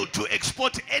fail to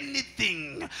export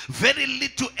anything. Very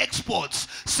little exports,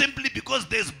 simply because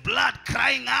there's blood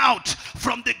crying out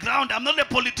from the ground. I'm not a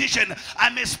politician.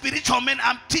 I'm a spiritual man.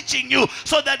 I'm teaching you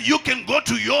so that you can go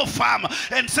to your farm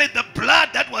and say the blood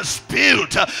that was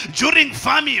spilled during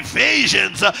farm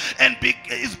invasions and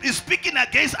is speaking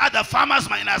against other farmers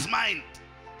minus mine.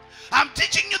 I'm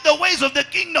teaching you the ways of the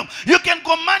kingdom. You can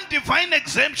command divine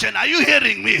exemption. Are you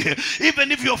hearing me?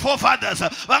 Even if your forefathers,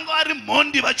 and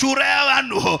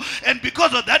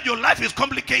because of that your life is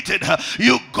complicated,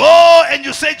 you go and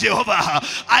you say, Jehovah,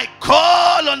 I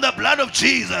call on the blood of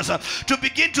Jesus to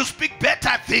begin to speak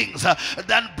better things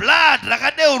than blood.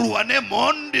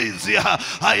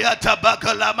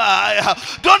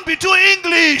 Don't be too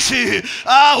English.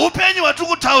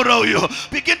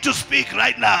 Begin to speak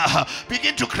right now.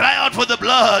 Begin to cry out for the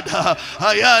blood.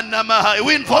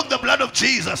 We invoke the blood of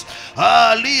Jesus.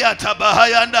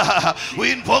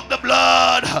 We invoke the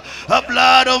blood, a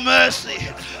blood of mercy.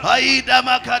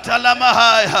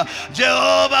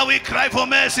 Jehovah, we cry for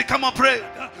mercy. Come on, pray.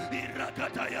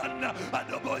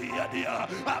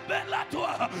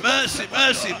 Mercy,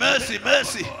 mercy, mercy,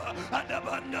 mercy.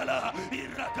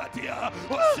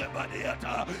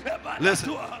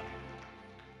 Listen,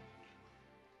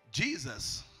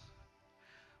 Jesus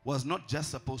was not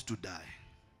just supposed to die.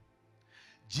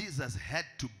 Jesus had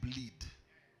to bleed.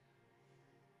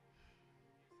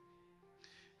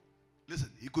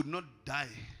 Listen, he could not die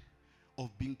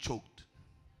of being choked.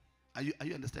 Are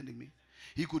you understanding me?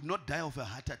 He could not die of a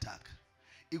heart attack.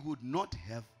 He would not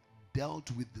have dealt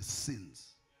with the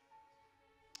sins.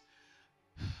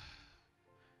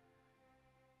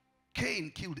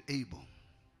 Cain killed Abel.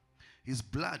 His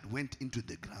blood went into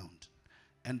the ground,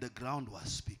 and the ground was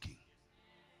speaking.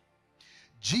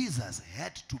 Jesus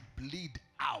had to bleed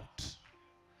out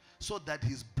so that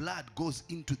his blood goes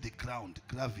into the ground,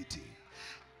 gravity.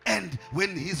 And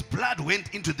when his blood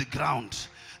went into the ground,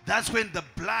 that's when the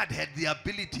blood had the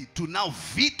ability to now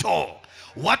veto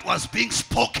what was being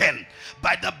spoken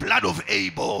by the blood of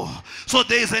Abel. So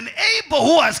there is an Abel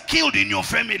who was killed in your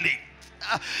family,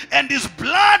 and his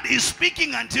blood is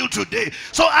speaking until today.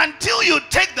 So until you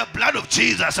take the blood of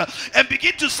Jesus and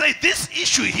begin to say, this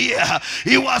issue here,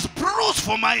 he was bruised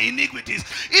for my iniquities.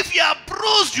 If you are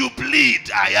bruised, you bleed.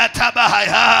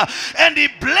 And he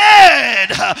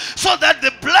bled so that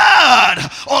the blood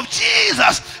of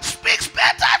Jesus speaks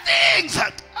better things.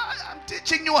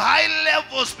 Teaching you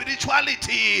high-level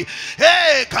spirituality.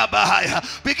 Hey, Kabahaya.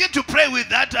 Begin to pray with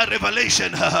that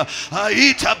revelation.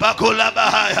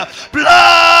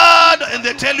 Blood. And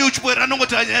they tell you,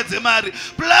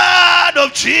 blood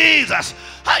of Jesus.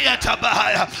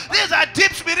 These are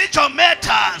deep spiritual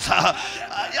matters.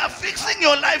 You are fixing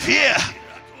your life here.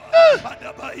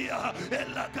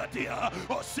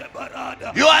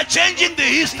 You are changing the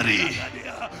history.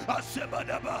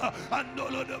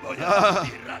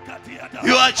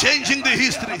 You are changing the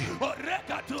history.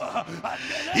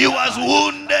 He was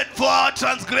wounded for our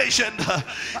transgression.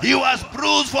 He was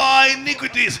bruised for our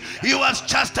iniquities. He was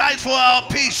chastised for our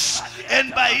peace,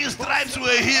 and by his stripes we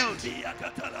are healed.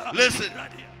 Listen,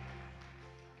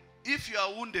 if you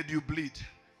are wounded, you bleed.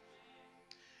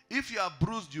 If you are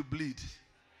bruised, you bleed.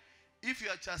 If you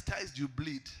are chastised, you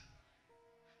bleed.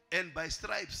 And by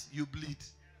stripes, you bleed.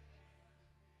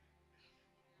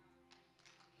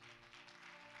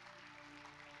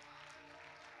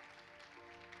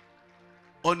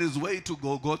 On his way to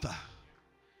Golgotha,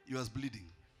 he was bleeding.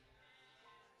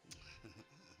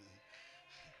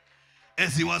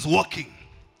 As he was walking,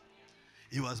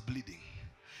 he was bleeding.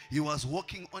 He was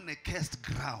walking on a cursed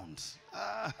ground.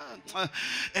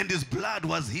 And his blood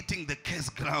was hitting the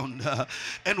cursed ground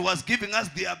and was giving us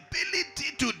the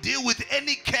ability to deal with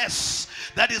any curse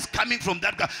that is coming from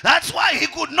that ground. That's why he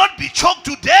could not be choked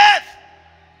to death.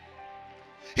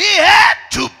 He had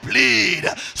to bleed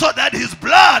so that his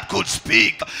blood could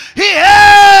speak. He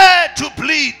had to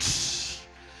bleed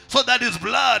so that his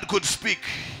blood could speak.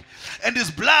 And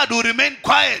his blood will remain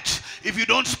quiet if you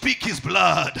don't speak his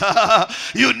blood.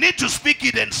 You need to speak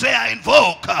it and say, I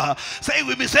invoke. Say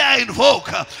with me, say, I invoke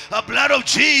the blood of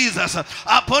Jesus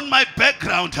upon my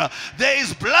background. There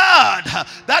is blood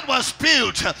that was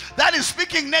spilled that is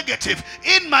speaking negative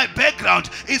in my background.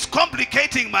 It's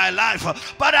complicating my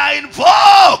life. But I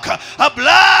invoke the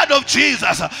blood of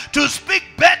Jesus to speak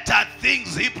better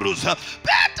things, Hebrews.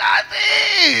 Better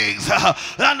things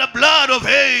than the blood of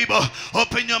Abel.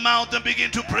 Open your mouth and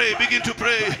begin to pray. Begin to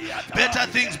pray. Better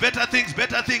things, better things,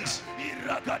 better things.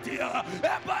 Better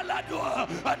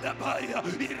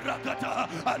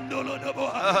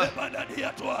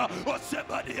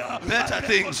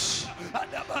things,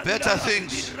 better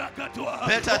things,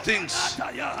 better things,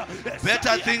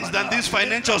 better things than these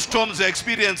financial storms you're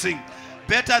experiencing.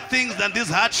 Better things than this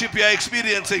hardship you are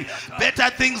experiencing. Better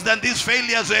things than these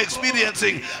failures you are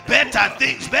experiencing. Better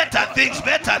things, better things,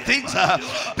 better things.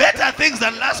 Better things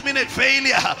than last minute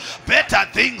failure. Better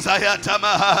things. Better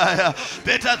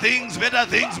things, better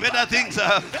things, better things.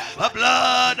 A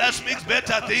blood that speaks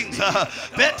better things.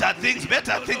 Better things,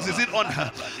 better things. Is it on?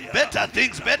 Better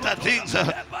things, better things.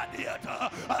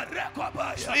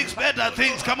 Speaks better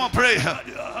things. Come on, pray.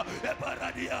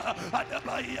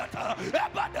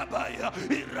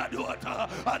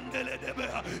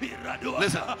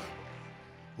 Listen,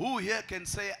 who here can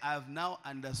say, I have now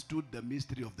understood the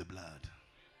mystery of the blood?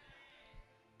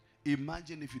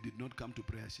 Imagine if you did not come to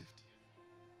prayer shift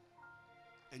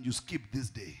and you skip this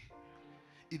day.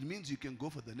 It means you can go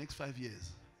for the next 5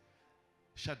 years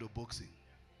shadow boxing,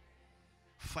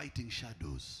 fighting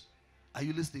shadows. Are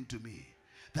you listening to me?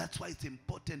 That's why it's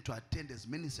important to attend as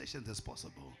many sessions as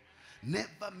possible.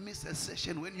 Never miss a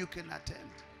session when you can attend.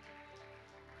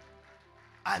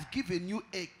 I've given you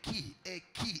a key,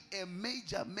 a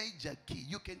major key.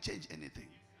 You can change anything.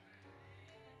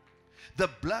 The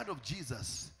blood of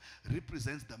Jesus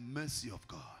represents the mercy of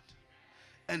God.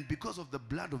 And because of the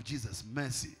blood of Jesus'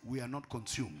 mercy, we are not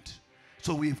consumed.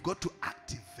 So we've got to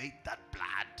activate that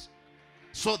blood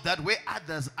so that where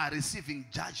others are receiving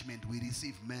judgment, we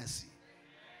receive mercy.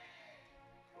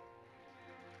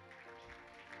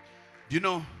 You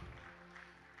know,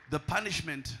 the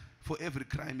punishment for every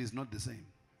crime is not the same.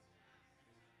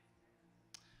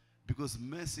 Because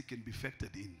mercy can be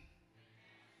factored in.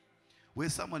 Where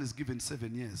someone is given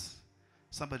 7 years,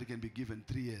 somebody can be given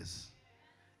 3 years.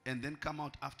 And then come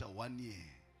out after 1 year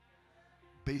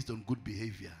based on good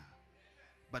behavior.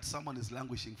 But someone is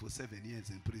languishing for 7 years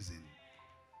in prison.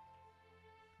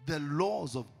 The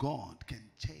laws of God can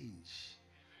change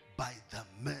by the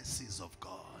mercies of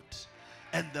God.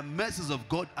 And the mercies of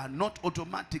God are not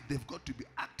automatic. They've got to be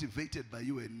activated by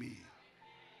you and me.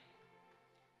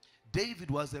 David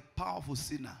was a powerful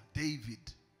sinner. David.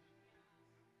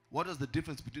 What was the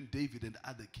difference between David and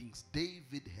other kings?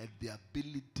 David had the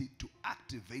ability to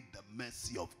activate the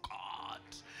mercy of God.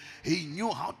 He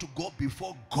knew how to go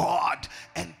before God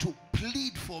and to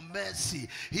plead for mercy.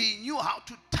 He knew how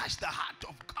to touch the heart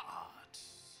of God.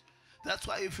 That's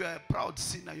why if you are a proud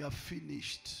sinner, you are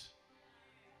finished.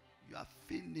 You are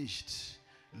finished.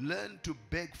 Learn to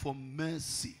beg for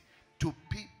mercy to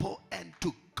people and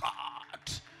to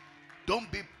God. Don't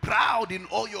be proud in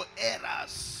all your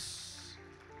errors.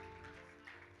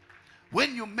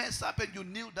 When you mess up and you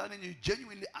kneel down and you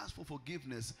genuinely ask for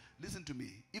forgiveness, listen to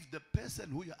me. If the person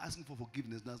who you're asking for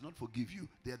forgiveness does not forgive you,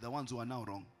 they are the ones who are now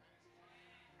wrong.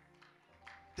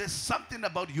 There's something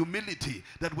about humility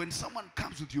that when someone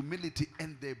comes with humility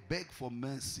and they beg for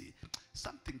mercy,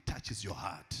 something touches your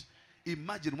heart.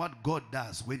 Imagine what God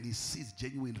does when he sees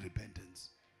genuine repentance.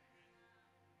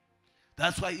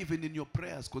 That's why even in your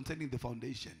prayers concerning the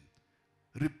foundation,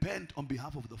 repent on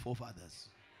behalf of the forefathers.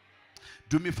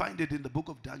 Do me find it in the book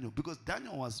of Daniel, because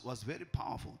Daniel was very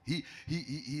powerful. He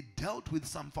dealt with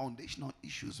some foundational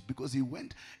issues because he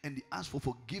went and he asked for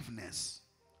forgiveness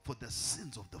for the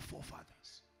sins of the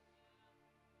forefathers.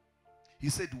 He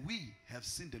said, we have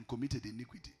sinned and committed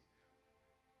iniquity.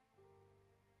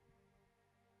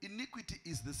 Iniquity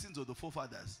is the sins of the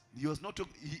forefathers. He was not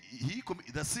talking,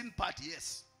 the sin part,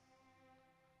 yes.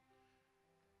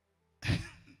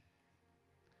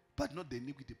 But not the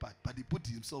iniquity part. But he put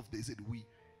himself there. He said, we.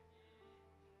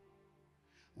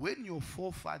 When your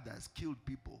forefathers killed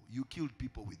people, you killed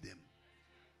people with them.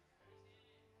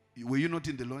 Were you not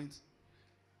in the loins?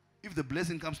 If the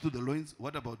blessing comes to the loins,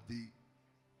 what about the...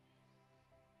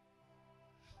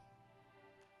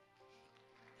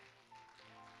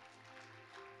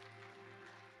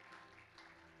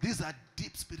 These are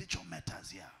deep spiritual matters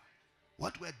here.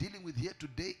 What we're dealing with here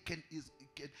today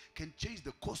can change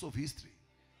the course of history.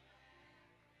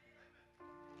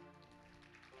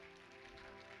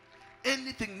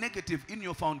 Anything negative in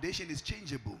your foundation is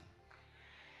changeable.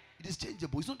 It is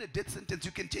changeable. It's not a death sentence.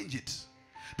 You can change it.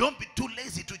 Don't be too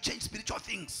lazy to change spiritual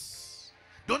things.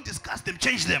 Don't discuss them.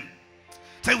 Change them.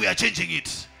 Say, we are changing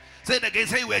it. Say it again.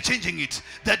 Say, we are changing it.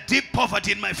 The deep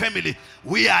poverty in my family,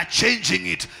 we are changing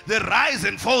it. The rise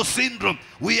and fall syndrome,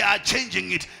 we are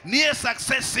changing it. Near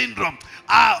success syndrome,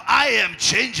 I am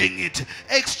changing it.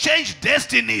 Exchange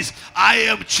destinies, I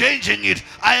am changing it.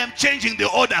 I am changing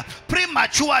the order.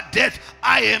 Premature death,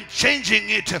 I am changing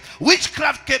it.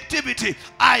 Witchcraft captivity,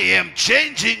 I am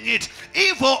changing it.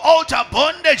 Evil altar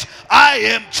bondage, I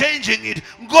am changing it.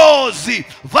 Gozi,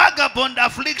 vagabond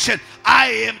affliction, I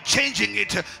am changing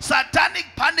it. Satanic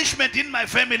punishment in my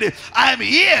family, I am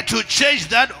here to change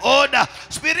that order.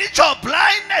 Spiritual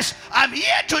blindness, I'm here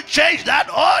to change that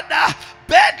order.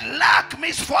 Bad luck,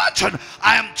 misfortune,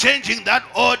 I am changing that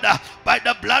order by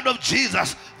the blood of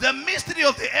Jesus. The mystery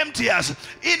of the emptiers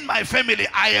in my family,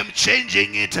 I am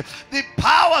changing it. The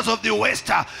powers of the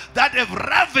Wester that have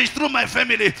ravaged through my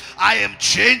family, I am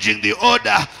changing the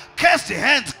order. Cursed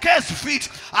hands, cursed feet,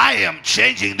 I am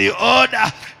changing the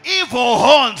order. Evil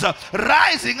horns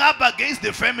rising up against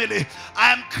the family,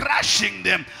 I am crushing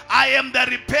them. I am the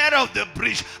repairer of the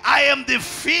breach. I am the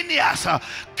Phineas.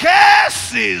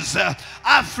 Curses,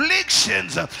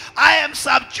 afflictions, I am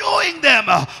subduing them.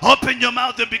 Open your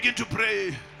mouth and begin to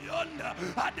pray.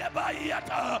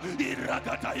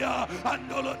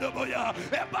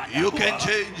 You can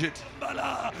change it.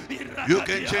 You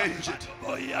can change it.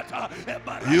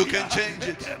 You can change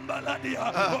it.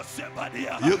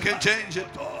 You can change it.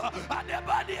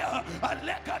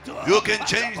 You can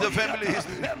change the family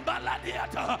history.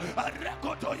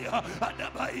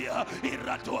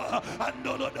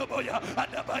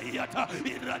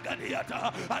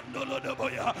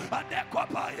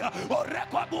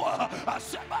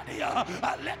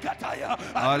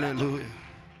 Hallelujah.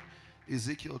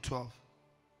 Ezekiel 12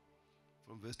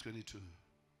 from verse 22.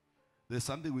 There's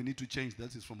something we need to change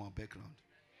that is from our background.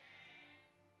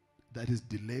 That is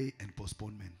delay and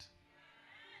postponement.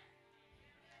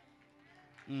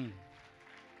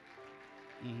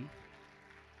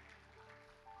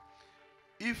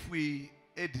 If we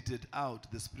edited out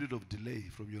the spirit of delay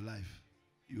from your life,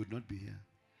 you would not be here.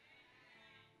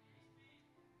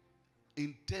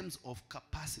 In terms of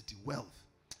capacity, wealth,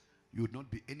 you would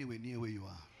not be anywhere near where you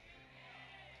are.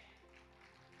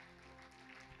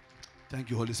 Thank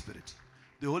you, Holy Spirit.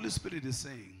 The Holy Spirit is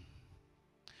saying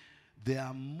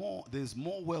there's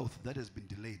more wealth that has been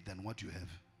delayed than what you have.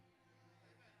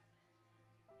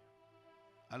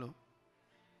 Hello?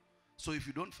 So if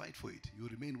you don't fight for it, you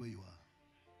remain where you are.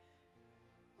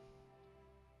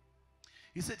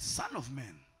 He said, son of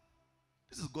man,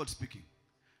 this is God speaking.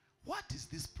 What is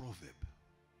this proverb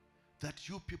that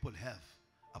you people have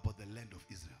about the land of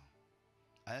Israel?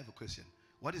 I have a question.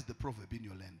 What is the proverb in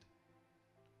your land?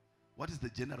 What is the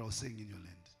general saying in your land?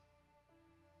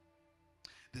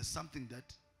 There's something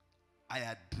that I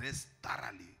address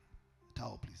thoroughly.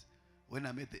 Tower, please. When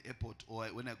I'm at the airport or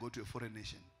when I go to a foreign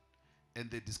nation and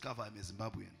they discover I'm a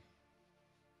Zimbabwean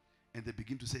and they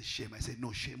begin to say shame, I say,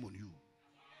 no, shame on you.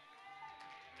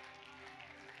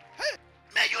 Hey,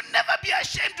 may you never be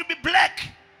ashamed to be black.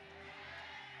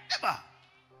 Never.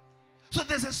 So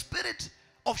there's a spirit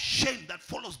of shame that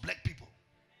follows black people.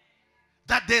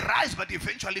 That they rise but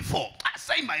eventually fall.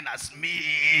 Say minus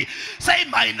me. Say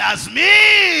minus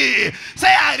me. Say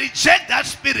I reject that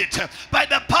spirit by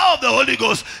the power of the Holy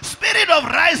Ghost. Spirit of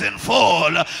rise and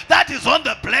fall that is on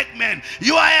the black man.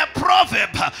 You are a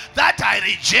proverb that I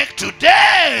reject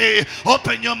today.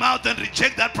 Open your mouth and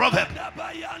reject that proverb.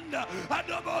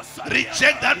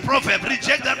 Reject that proverb.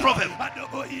 Reject that proverb.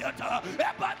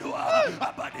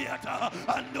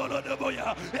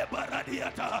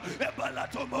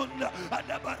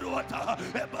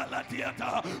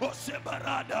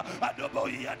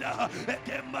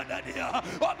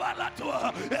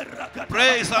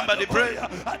 Pray, somebody pray.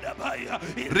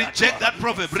 Reject that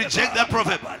proverb. Reject that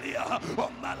proverb.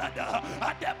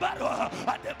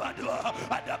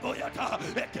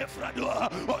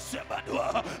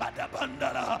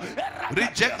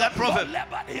 Reject that proverb.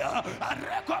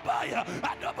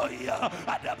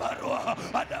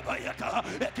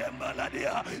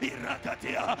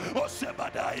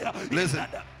 Listen,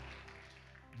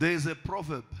 there is a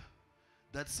proverb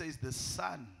that says the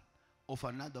son of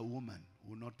another woman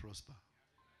will not prosper.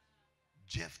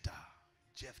 Jephthah,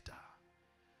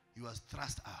 he was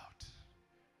thrust out.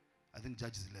 I think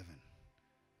Judges 11.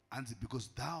 And because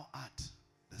thou art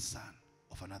the son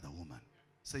of another woman.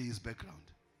 Say his background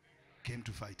came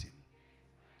to fight him.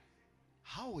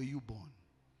 How were you born?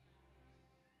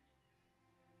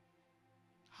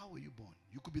 How were you born?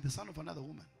 You could be the son of another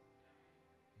woman,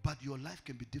 but your life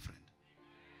can be different.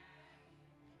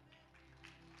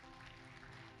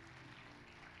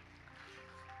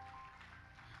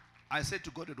 I said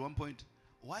to God at one point,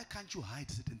 why can't you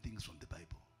hide certain things from the Bible?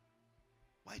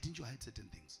 Why didn't you hide certain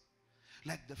things?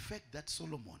 Like the fact that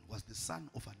Solomon was the son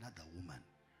of another woman,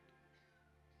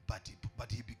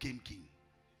 but he became king.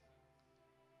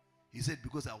 He said,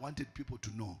 because I wanted people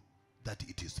to know that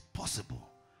it is possible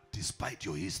despite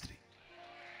your history.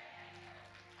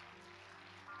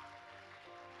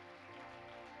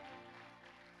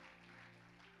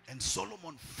 And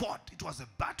Solomon fought. It was a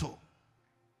battle.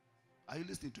 Are you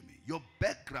listening to me? Your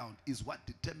background is what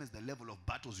determines the level of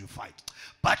battles you fight.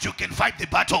 But you can fight the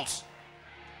battles.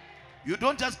 You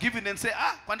don't just give in and say,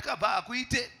 Hansi,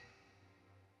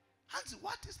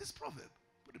 what is this proverb?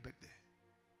 Put it back there.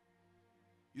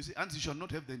 You see, Hansi shall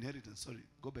not have the inheritance. Sorry,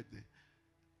 go back there.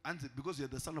 Hansi, because you're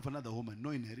the son of another woman, no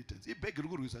inheritance.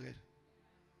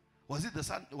 Was it the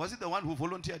son? Was it the one who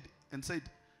volunteered and said,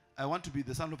 I want to be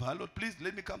the son of Harlot? Please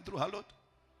let me come through Harlot.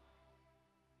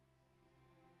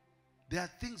 There are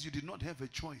things you did not have a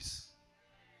choice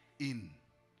in,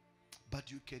 but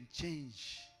you can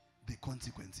change the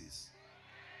consequences.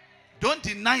 Don't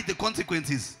deny the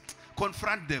consequences.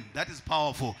 Confront them. That is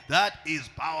powerful. That is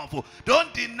powerful.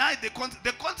 Don't deny the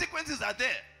consequences are there.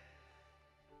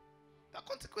 The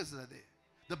consequences are there.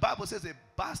 The Bible says a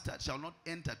bastard shall not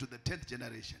enter to the 10th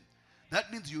generation.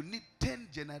 That means you need 10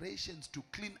 generations to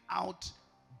clean out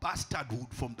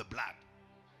bastardhood from the blood,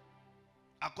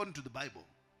 according to the Bible.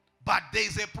 But there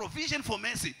is a provision for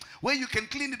mercy where you can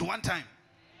clean it one time.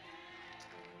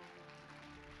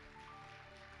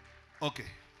 Okay.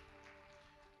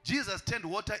 Jesus turned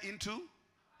water into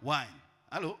wine.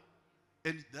 Hello?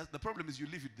 And the problem is you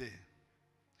leave it there.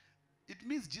 It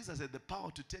means Jesus had the power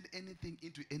to turn anything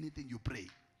into anything you pray.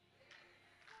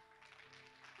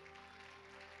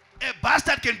 A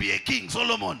bastard can be a king,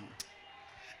 Solomon.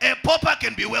 A pauper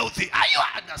can be wealthy. Are you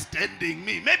understanding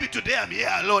me? Maybe today I'm here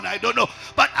alone, I don't know.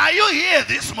 But are you here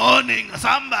this morning,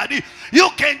 somebody? You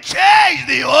can change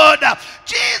the order.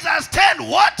 Jesus turned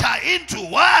water into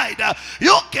wine.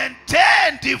 You can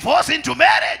turn divorce into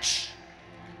marriage.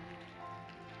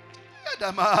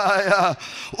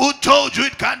 Who told you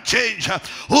it can't change?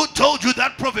 Who told you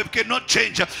that proverb cannot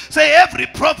change? Say, every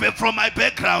proverb from my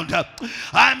background,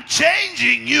 I'm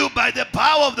changing you by the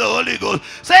power of the Holy Ghost.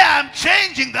 Say, I'm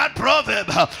changing that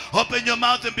proverb. Open your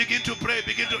mouth and begin to pray.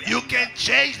 You can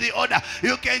change the order.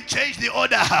 You can change the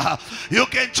order. You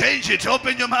can change it.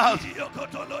 Open your mouth.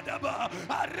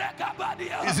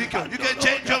 Ezekiel, you can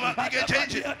change your mouth. You can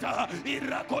change it.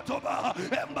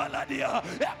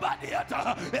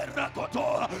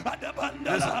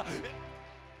 Listen.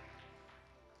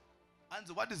 And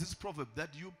what is this proverb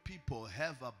that you people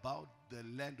have about the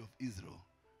land of Israel?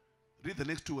 Read the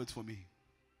next two words for me.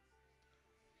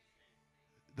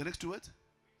 The next two words?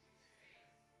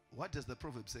 What does the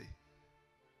proverb say?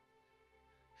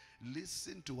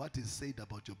 Listen to what is said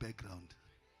about your background.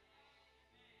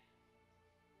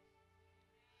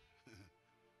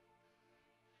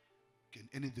 Can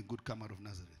anything good come out of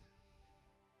Nazareth?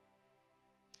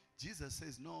 Jesus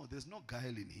says, no, there's no guile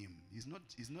in him. He's not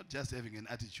just having an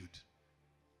attitude.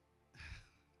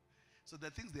 So the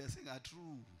things they are saying are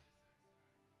true.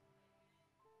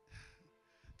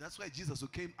 That's why Jesus, who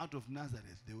came out of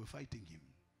Nazareth, they were fighting him.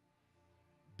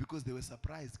 Because they were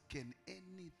surprised, can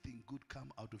anything good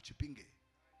come out of Chipinge?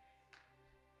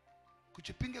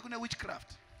 Chipinge kuna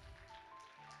witchcraft.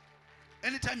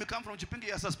 Anytime you come from Chipinge,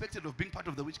 you are suspected of being part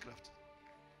of the witchcraft.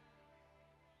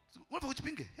 So, what about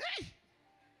Chipinge? Hey!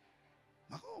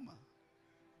 Mahoma.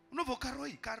 Unovo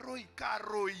Karoi.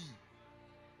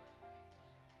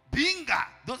 Binga.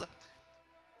 Those are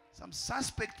some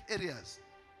suspect areas.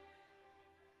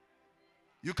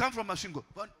 You come from Mashingo.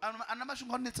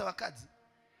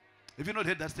 Have you not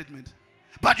heard that statement?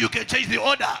 But you can change the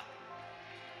order.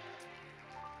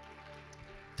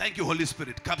 Thank you, Holy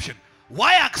Spirit. Caption.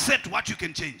 Why accept what you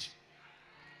can change?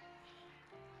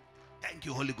 Thank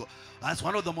you, Holy Ghost. That's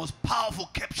one of the most powerful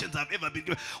captions I've ever been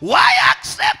given. Why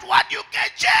accept what you can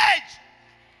change?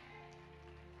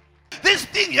 This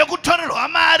thing, you could turn it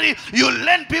Amari, you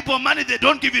lend people money, they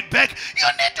don't give it back. You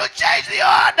need to change the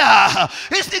order.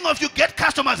 This thing of you get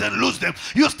customers and lose them.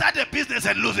 You start a business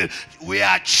and lose it. We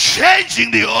are changing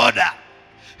the order.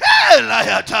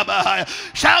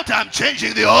 Shout, I'm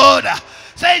changing the order.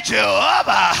 Say,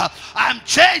 Jehovah, I'm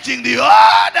changing the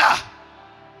order.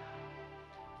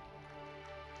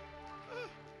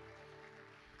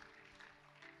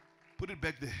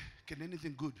 back there, can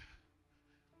anything good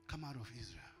come out of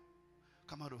Israel?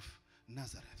 Come out of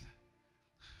Nazareth?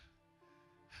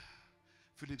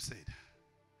 Philip said,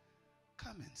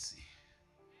 come and see.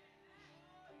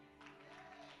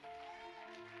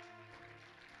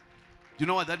 You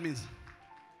know what that means?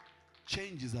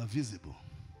 Changes are visible.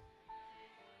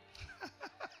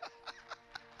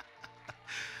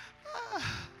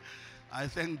 I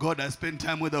thank God I spent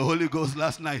time with the Holy Ghost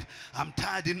last night. I'm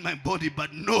tired in my body,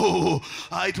 but no,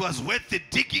 it was worth it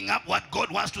digging up what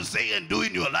God wants to say and do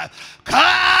in your life. Come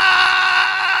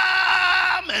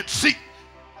and see.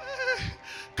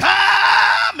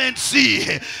 Come and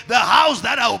see the house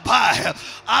that I'll buy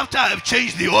after I've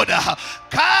changed the order.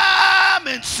 Come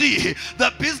and see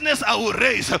the business I will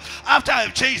raise after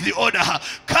I've changed the order.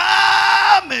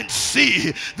 Come and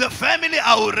see the family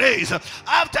I will raise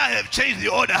after I have changed the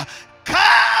order.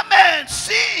 Come and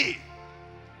see.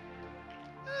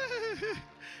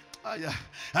 Yeah.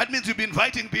 That means you've been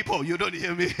inviting people. You don't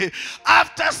hear me.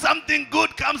 After something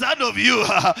good comes out of you,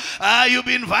 you'll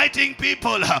be inviting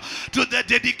people to the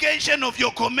dedication of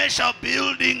your commercial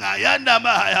building. Come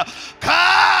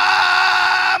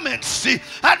and see.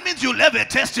 That means you'll have a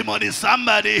testimony.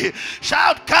 Somebody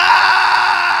shout,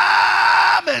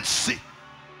 come and see.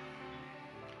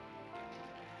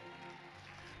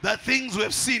 The things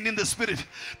we've seen in the spirit,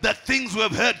 the things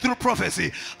we've heard through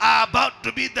prophecy are about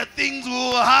to be the things we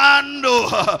will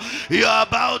handle. You're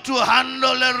about to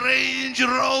handle a Range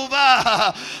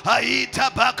Rover.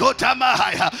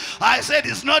 I said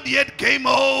it's not yet game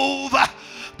over,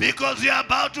 because you're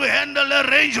about to handle a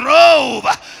Range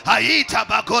Rover. I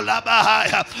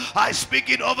speak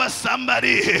it over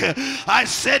somebody. I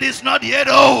said it's not yet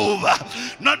over.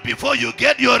 Not before you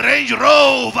get your Range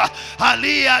Rover.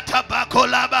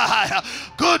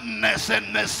 Goodness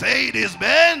and Mercedes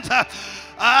Benz are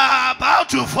about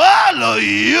to follow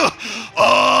you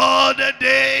all the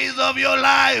days of your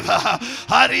life.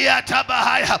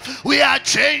 We are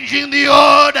changing the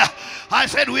order. I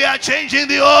said we are changing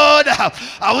the order.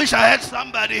 I wish I had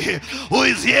somebody who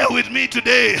is here with me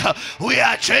today. We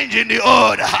are changing the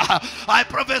order. I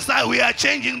prophesy we are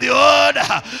changing the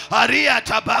order.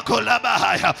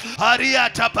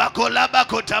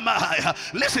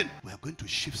 Listen, we are going to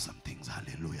shift some things.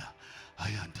 Hallelujah.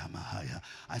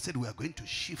 I said we are going to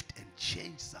shift and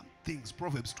change some things.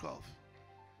 Proverbs 12.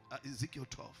 Ezekiel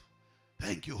 12.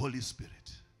 Thank you, Holy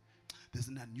Spirit. There's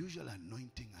an unusual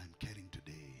anointing I'm carrying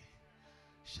today.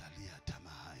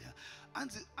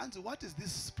 Anzi, what is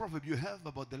this proverb you have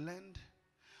about the land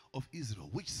of Israel,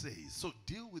 which says, so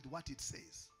deal with what it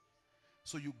says.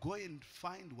 So you go and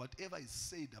find whatever is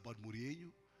said about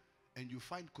Murienyu, and you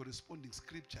find corresponding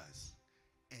scriptures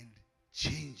and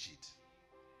change it.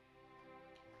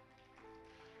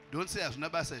 Don't say as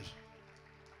Naba says.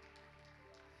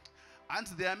 And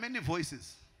there are many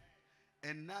voices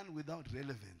and none without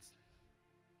relevance.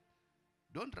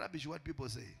 Don't rubbish what people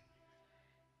say.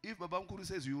 If Baba Mkuru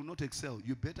says you will not excel,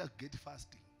 you better get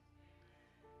fasting.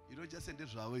 You don't just say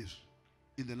ways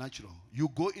in the natural. You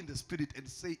go in the spirit and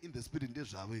say in the spirit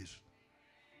ways.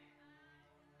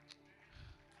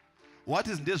 What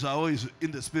is ways in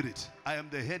the spirit? I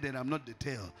am the head and I'm not the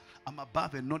tail. I'm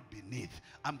above and not beneath.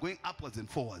 I'm going upwards and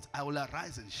forwards. I will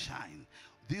arise and shine.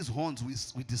 These horns, we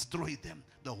destroy them.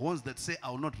 The horns that say I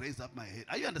will not raise up my head.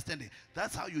 Are you understanding?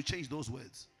 That's how you change those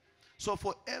words. So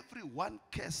for every one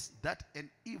case that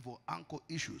an evil uncle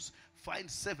issues,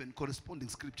 find 7 corresponding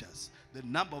scriptures, the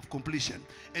number of completion,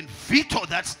 and veto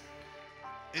that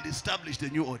and establish the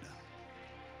new order.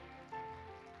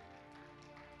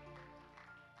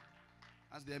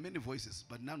 As there are many voices,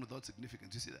 but none without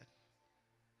significance. You see that?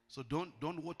 So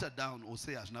don't water down or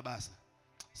say Ashnabasa.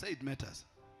 Say it matters.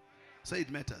 Say it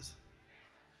matters.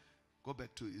 Go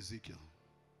back to Ezekiel.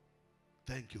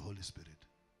 Thank you, Holy Spirit.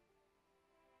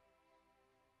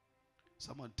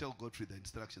 Someone tell Godfrey the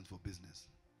instructions for business.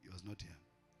 He was not here.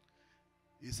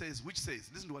 He says, which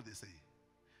says, listen to what they say.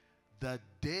 The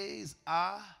days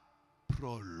are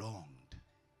prolonged.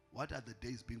 What are the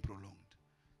days being prolonged?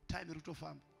 Time to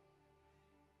farm.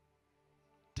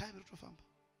 Time to farm.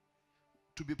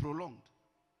 To be prolonged.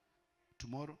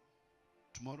 Tomorrow.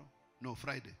 No,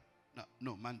 Friday.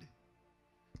 No, Monday.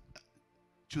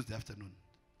 Tuesday afternoon.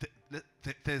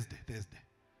 Thursday.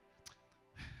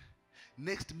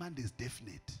 Next Monday is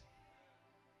definite.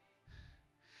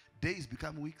 Days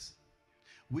become weeks.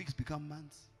 Weeks become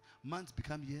months. Months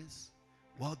become years.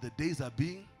 While the days are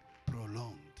being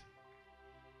prolonged.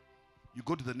 You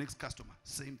go to the next customer.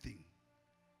 Same thing.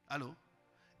 Hello?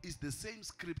 It's the same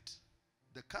script.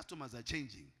 The customers are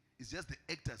changing. It's just the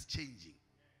actors changing.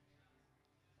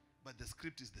 But the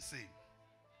script is the same.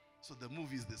 So the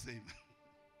movie is the same.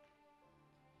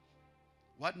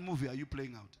 What movie are you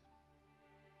playing out?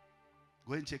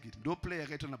 Go and check it. Don't play a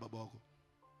on baboko.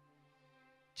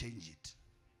 Change it.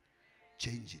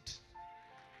 Change it.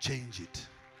 Change it.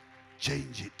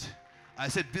 Change it. I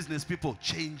said, business people,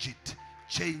 change it.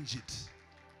 Change it.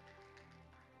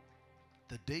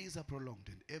 The days are prolonged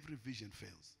and every vision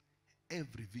fails.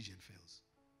 Every vision fails.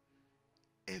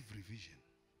 Every vision.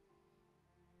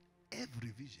 Every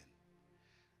vision.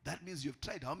 That means you've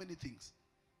tried how many things?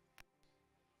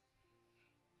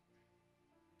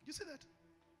 You see that?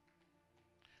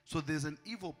 So there's an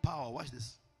evil power, watch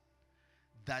this,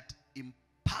 that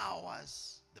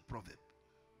empowers the proverb.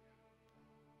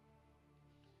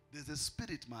 There's a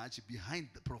spirit march behind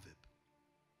the proverb.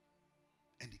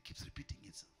 And it keeps repeating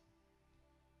itself.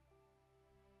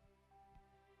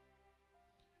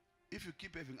 If you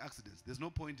keep having accidents, there's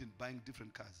no point in buying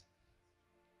different cars.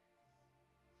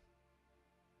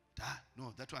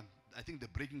 No, that one, I think the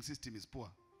braking system is poor.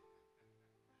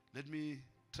 Let me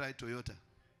try Toyota.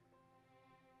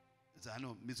 I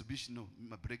know Mitsubishi, no,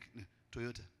 my brake, no,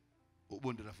 Toyota.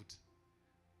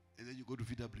 And then you go to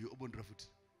VW,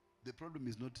 the problem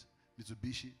is not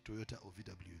Mitsubishi, Toyota, or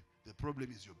VW. The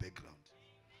problem is your background.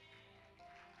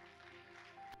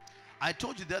 I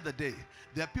told you the other day,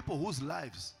 there are people whose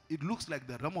lives, it looks like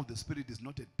the realm of the spirit is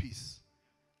not at peace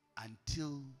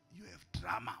until you have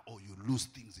drama or you lose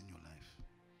things in your life.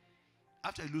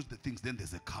 After you lose the things, then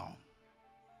there's a calm.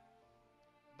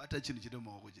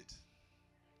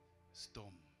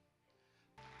 Storm.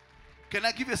 Can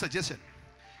I give you a suggestion?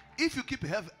 If you keep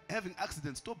having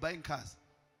accidents, stop buying cars.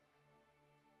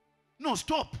 No,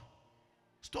 stop.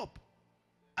 Stop.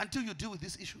 Until you deal with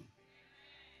this issue.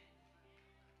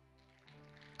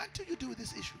 Until you deal with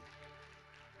this issue.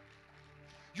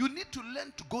 You need to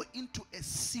learn to go into a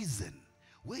season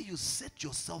where you set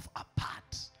yourself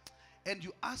apart and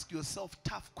you ask yourself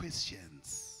tough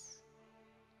questions.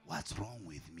 What's wrong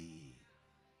with me?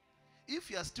 If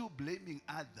you are still blaming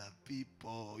other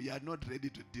people, you are not ready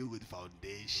to deal with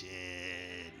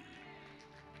foundation.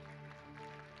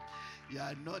 You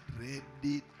are not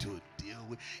ready to deal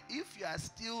with. If you are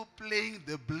still playing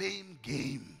the blame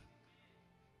game,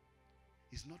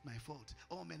 it's not my fault.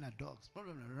 All men are dogs.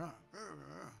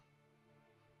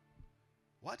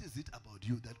 What is it about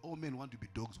you that all men want to be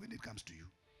dogs when it comes to you?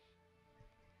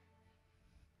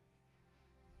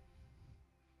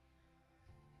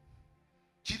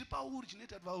 No, we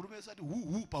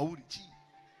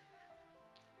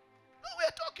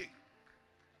are talking.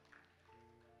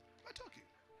 We're talking.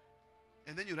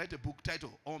 And then you write a book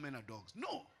titled, All Men Are Dogs.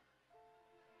 No.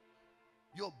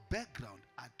 Your background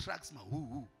attracts my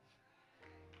woo-woo.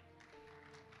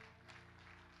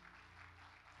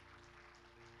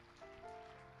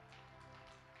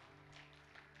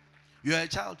 You are a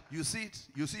child. You see it.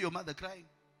 You see your mother crying.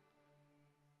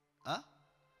 Huh?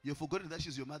 You've forgotten that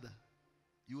she's your mother.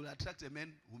 You will attract a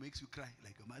man who makes you cry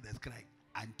like your mother is crying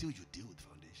until you deal with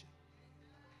foundation.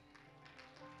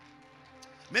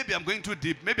 Maybe I'm going too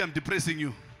deep. Maybe I'm depressing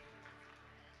you.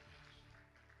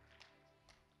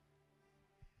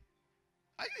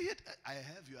 Are you here? I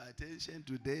have your attention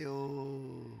today.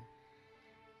 Oh.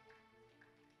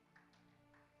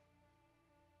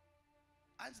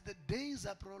 As the days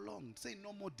are prolonged, say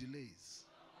no more delays.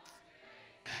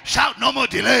 Shout no more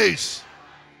delays.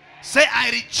 Say I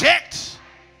reject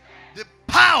the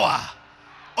power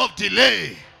of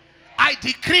delay. I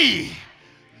decree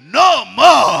no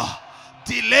more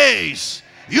delays.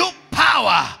 You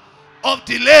power of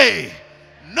delay,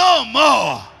 no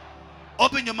more.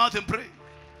 Open your mouth and pray.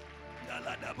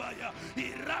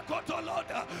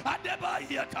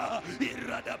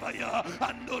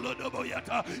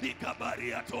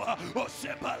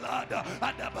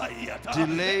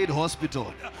 Delayed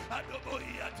hospital.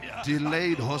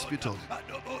 Delayed hospital.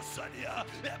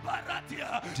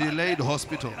 Delayed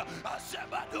hospital.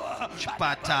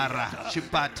 Chipatara.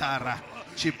 Chipatara.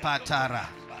 Chipatara.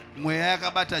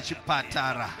 Mweyakabata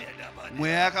chipatara.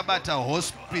 Mweyakabata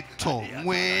hospital.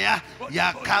 Mweya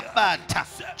yakabata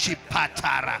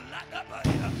chipatara.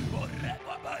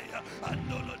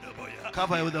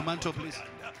 Cover it with the mantle, please.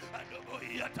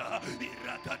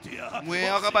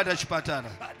 Mweyakabata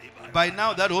chipatara. By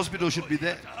now that hospital should be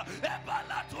there.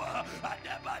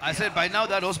 I said by now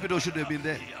that hospital should have been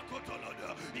there.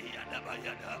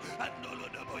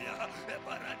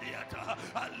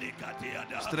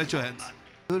 Stretch your hands.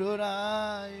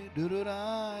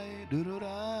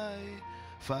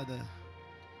 Father,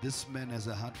 this man has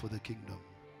a heart for the kingdom.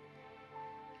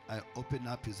 I open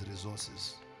up his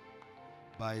resources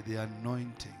by the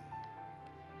anointing.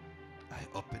 I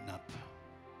open up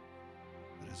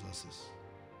the resources.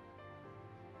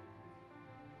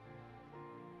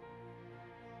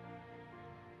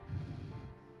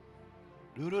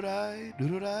 Dururai,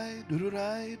 dururai,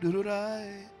 dururai,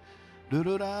 dururai.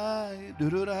 Dururai,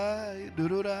 dururai,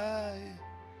 dururai.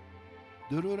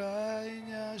 Dururai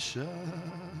nyasha.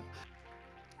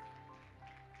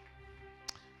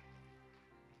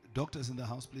 Doctors in the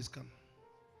house, please come.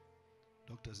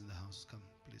 Doctors in the house, come,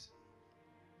 please.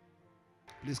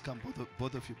 Please come,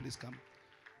 both of you, please come.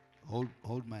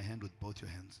 Hold my hand with both your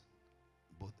hands.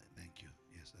 Both, thank you.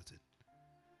 Yes, that's it.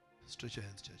 Stretch your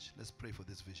hands, church. Let's pray for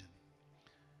this vision.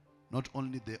 Not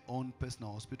only their own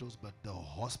personal hospitals, but the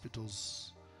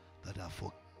hospitals that are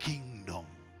for kingdom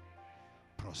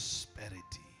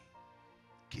prosperity.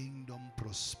 Kingdom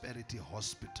prosperity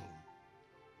hospital.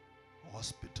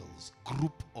 Hospitals,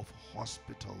 group of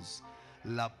hospitals,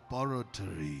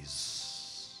 laboratories,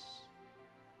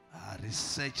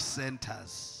 research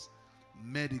centers,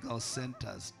 medical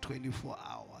centers, 24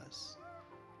 hours.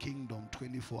 Kingdom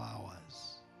 24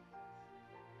 hours.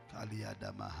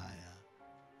 Kaliyada Mahaya.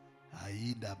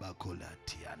 Aida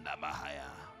Bakolati and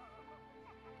Mahaya.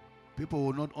 People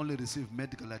will not only receive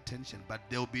medical attention, but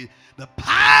there will be the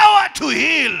power to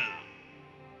heal.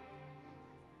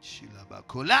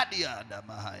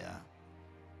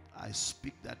 I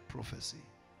speak that prophecy.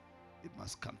 It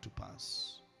must come to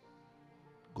pass.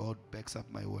 God backs up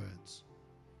my words.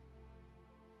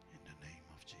 In the name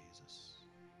of Jesus.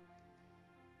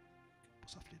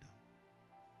 Softly down.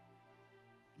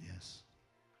 Yes.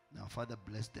 Now, Father,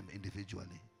 bless them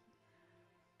individually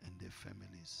and their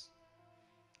families.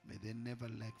 May they never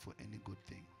lack for any good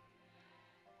thing.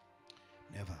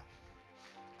 Never.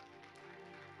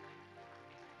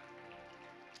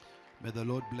 May the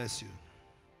Lord bless you.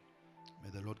 May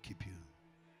the Lord keep you.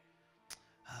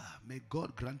 May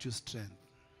God grant you strength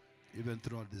even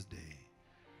throughout this day.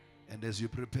 And as you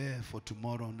prepare for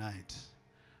tomorrow night,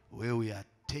 where we are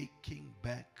taking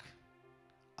back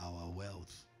our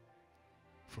wealth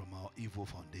from our evil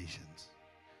foundations,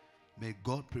 may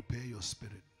God prepare your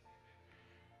spirit,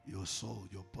 your soul,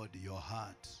 your body, your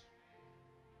heart,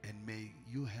 and may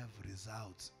you have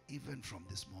results even from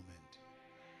this moment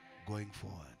going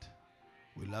forward.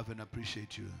 We love and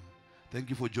appreciate you. Thank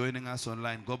you for joining us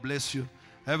online. God bless you.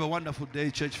 Have a wonderful day,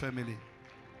 church family.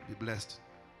 Be blessed.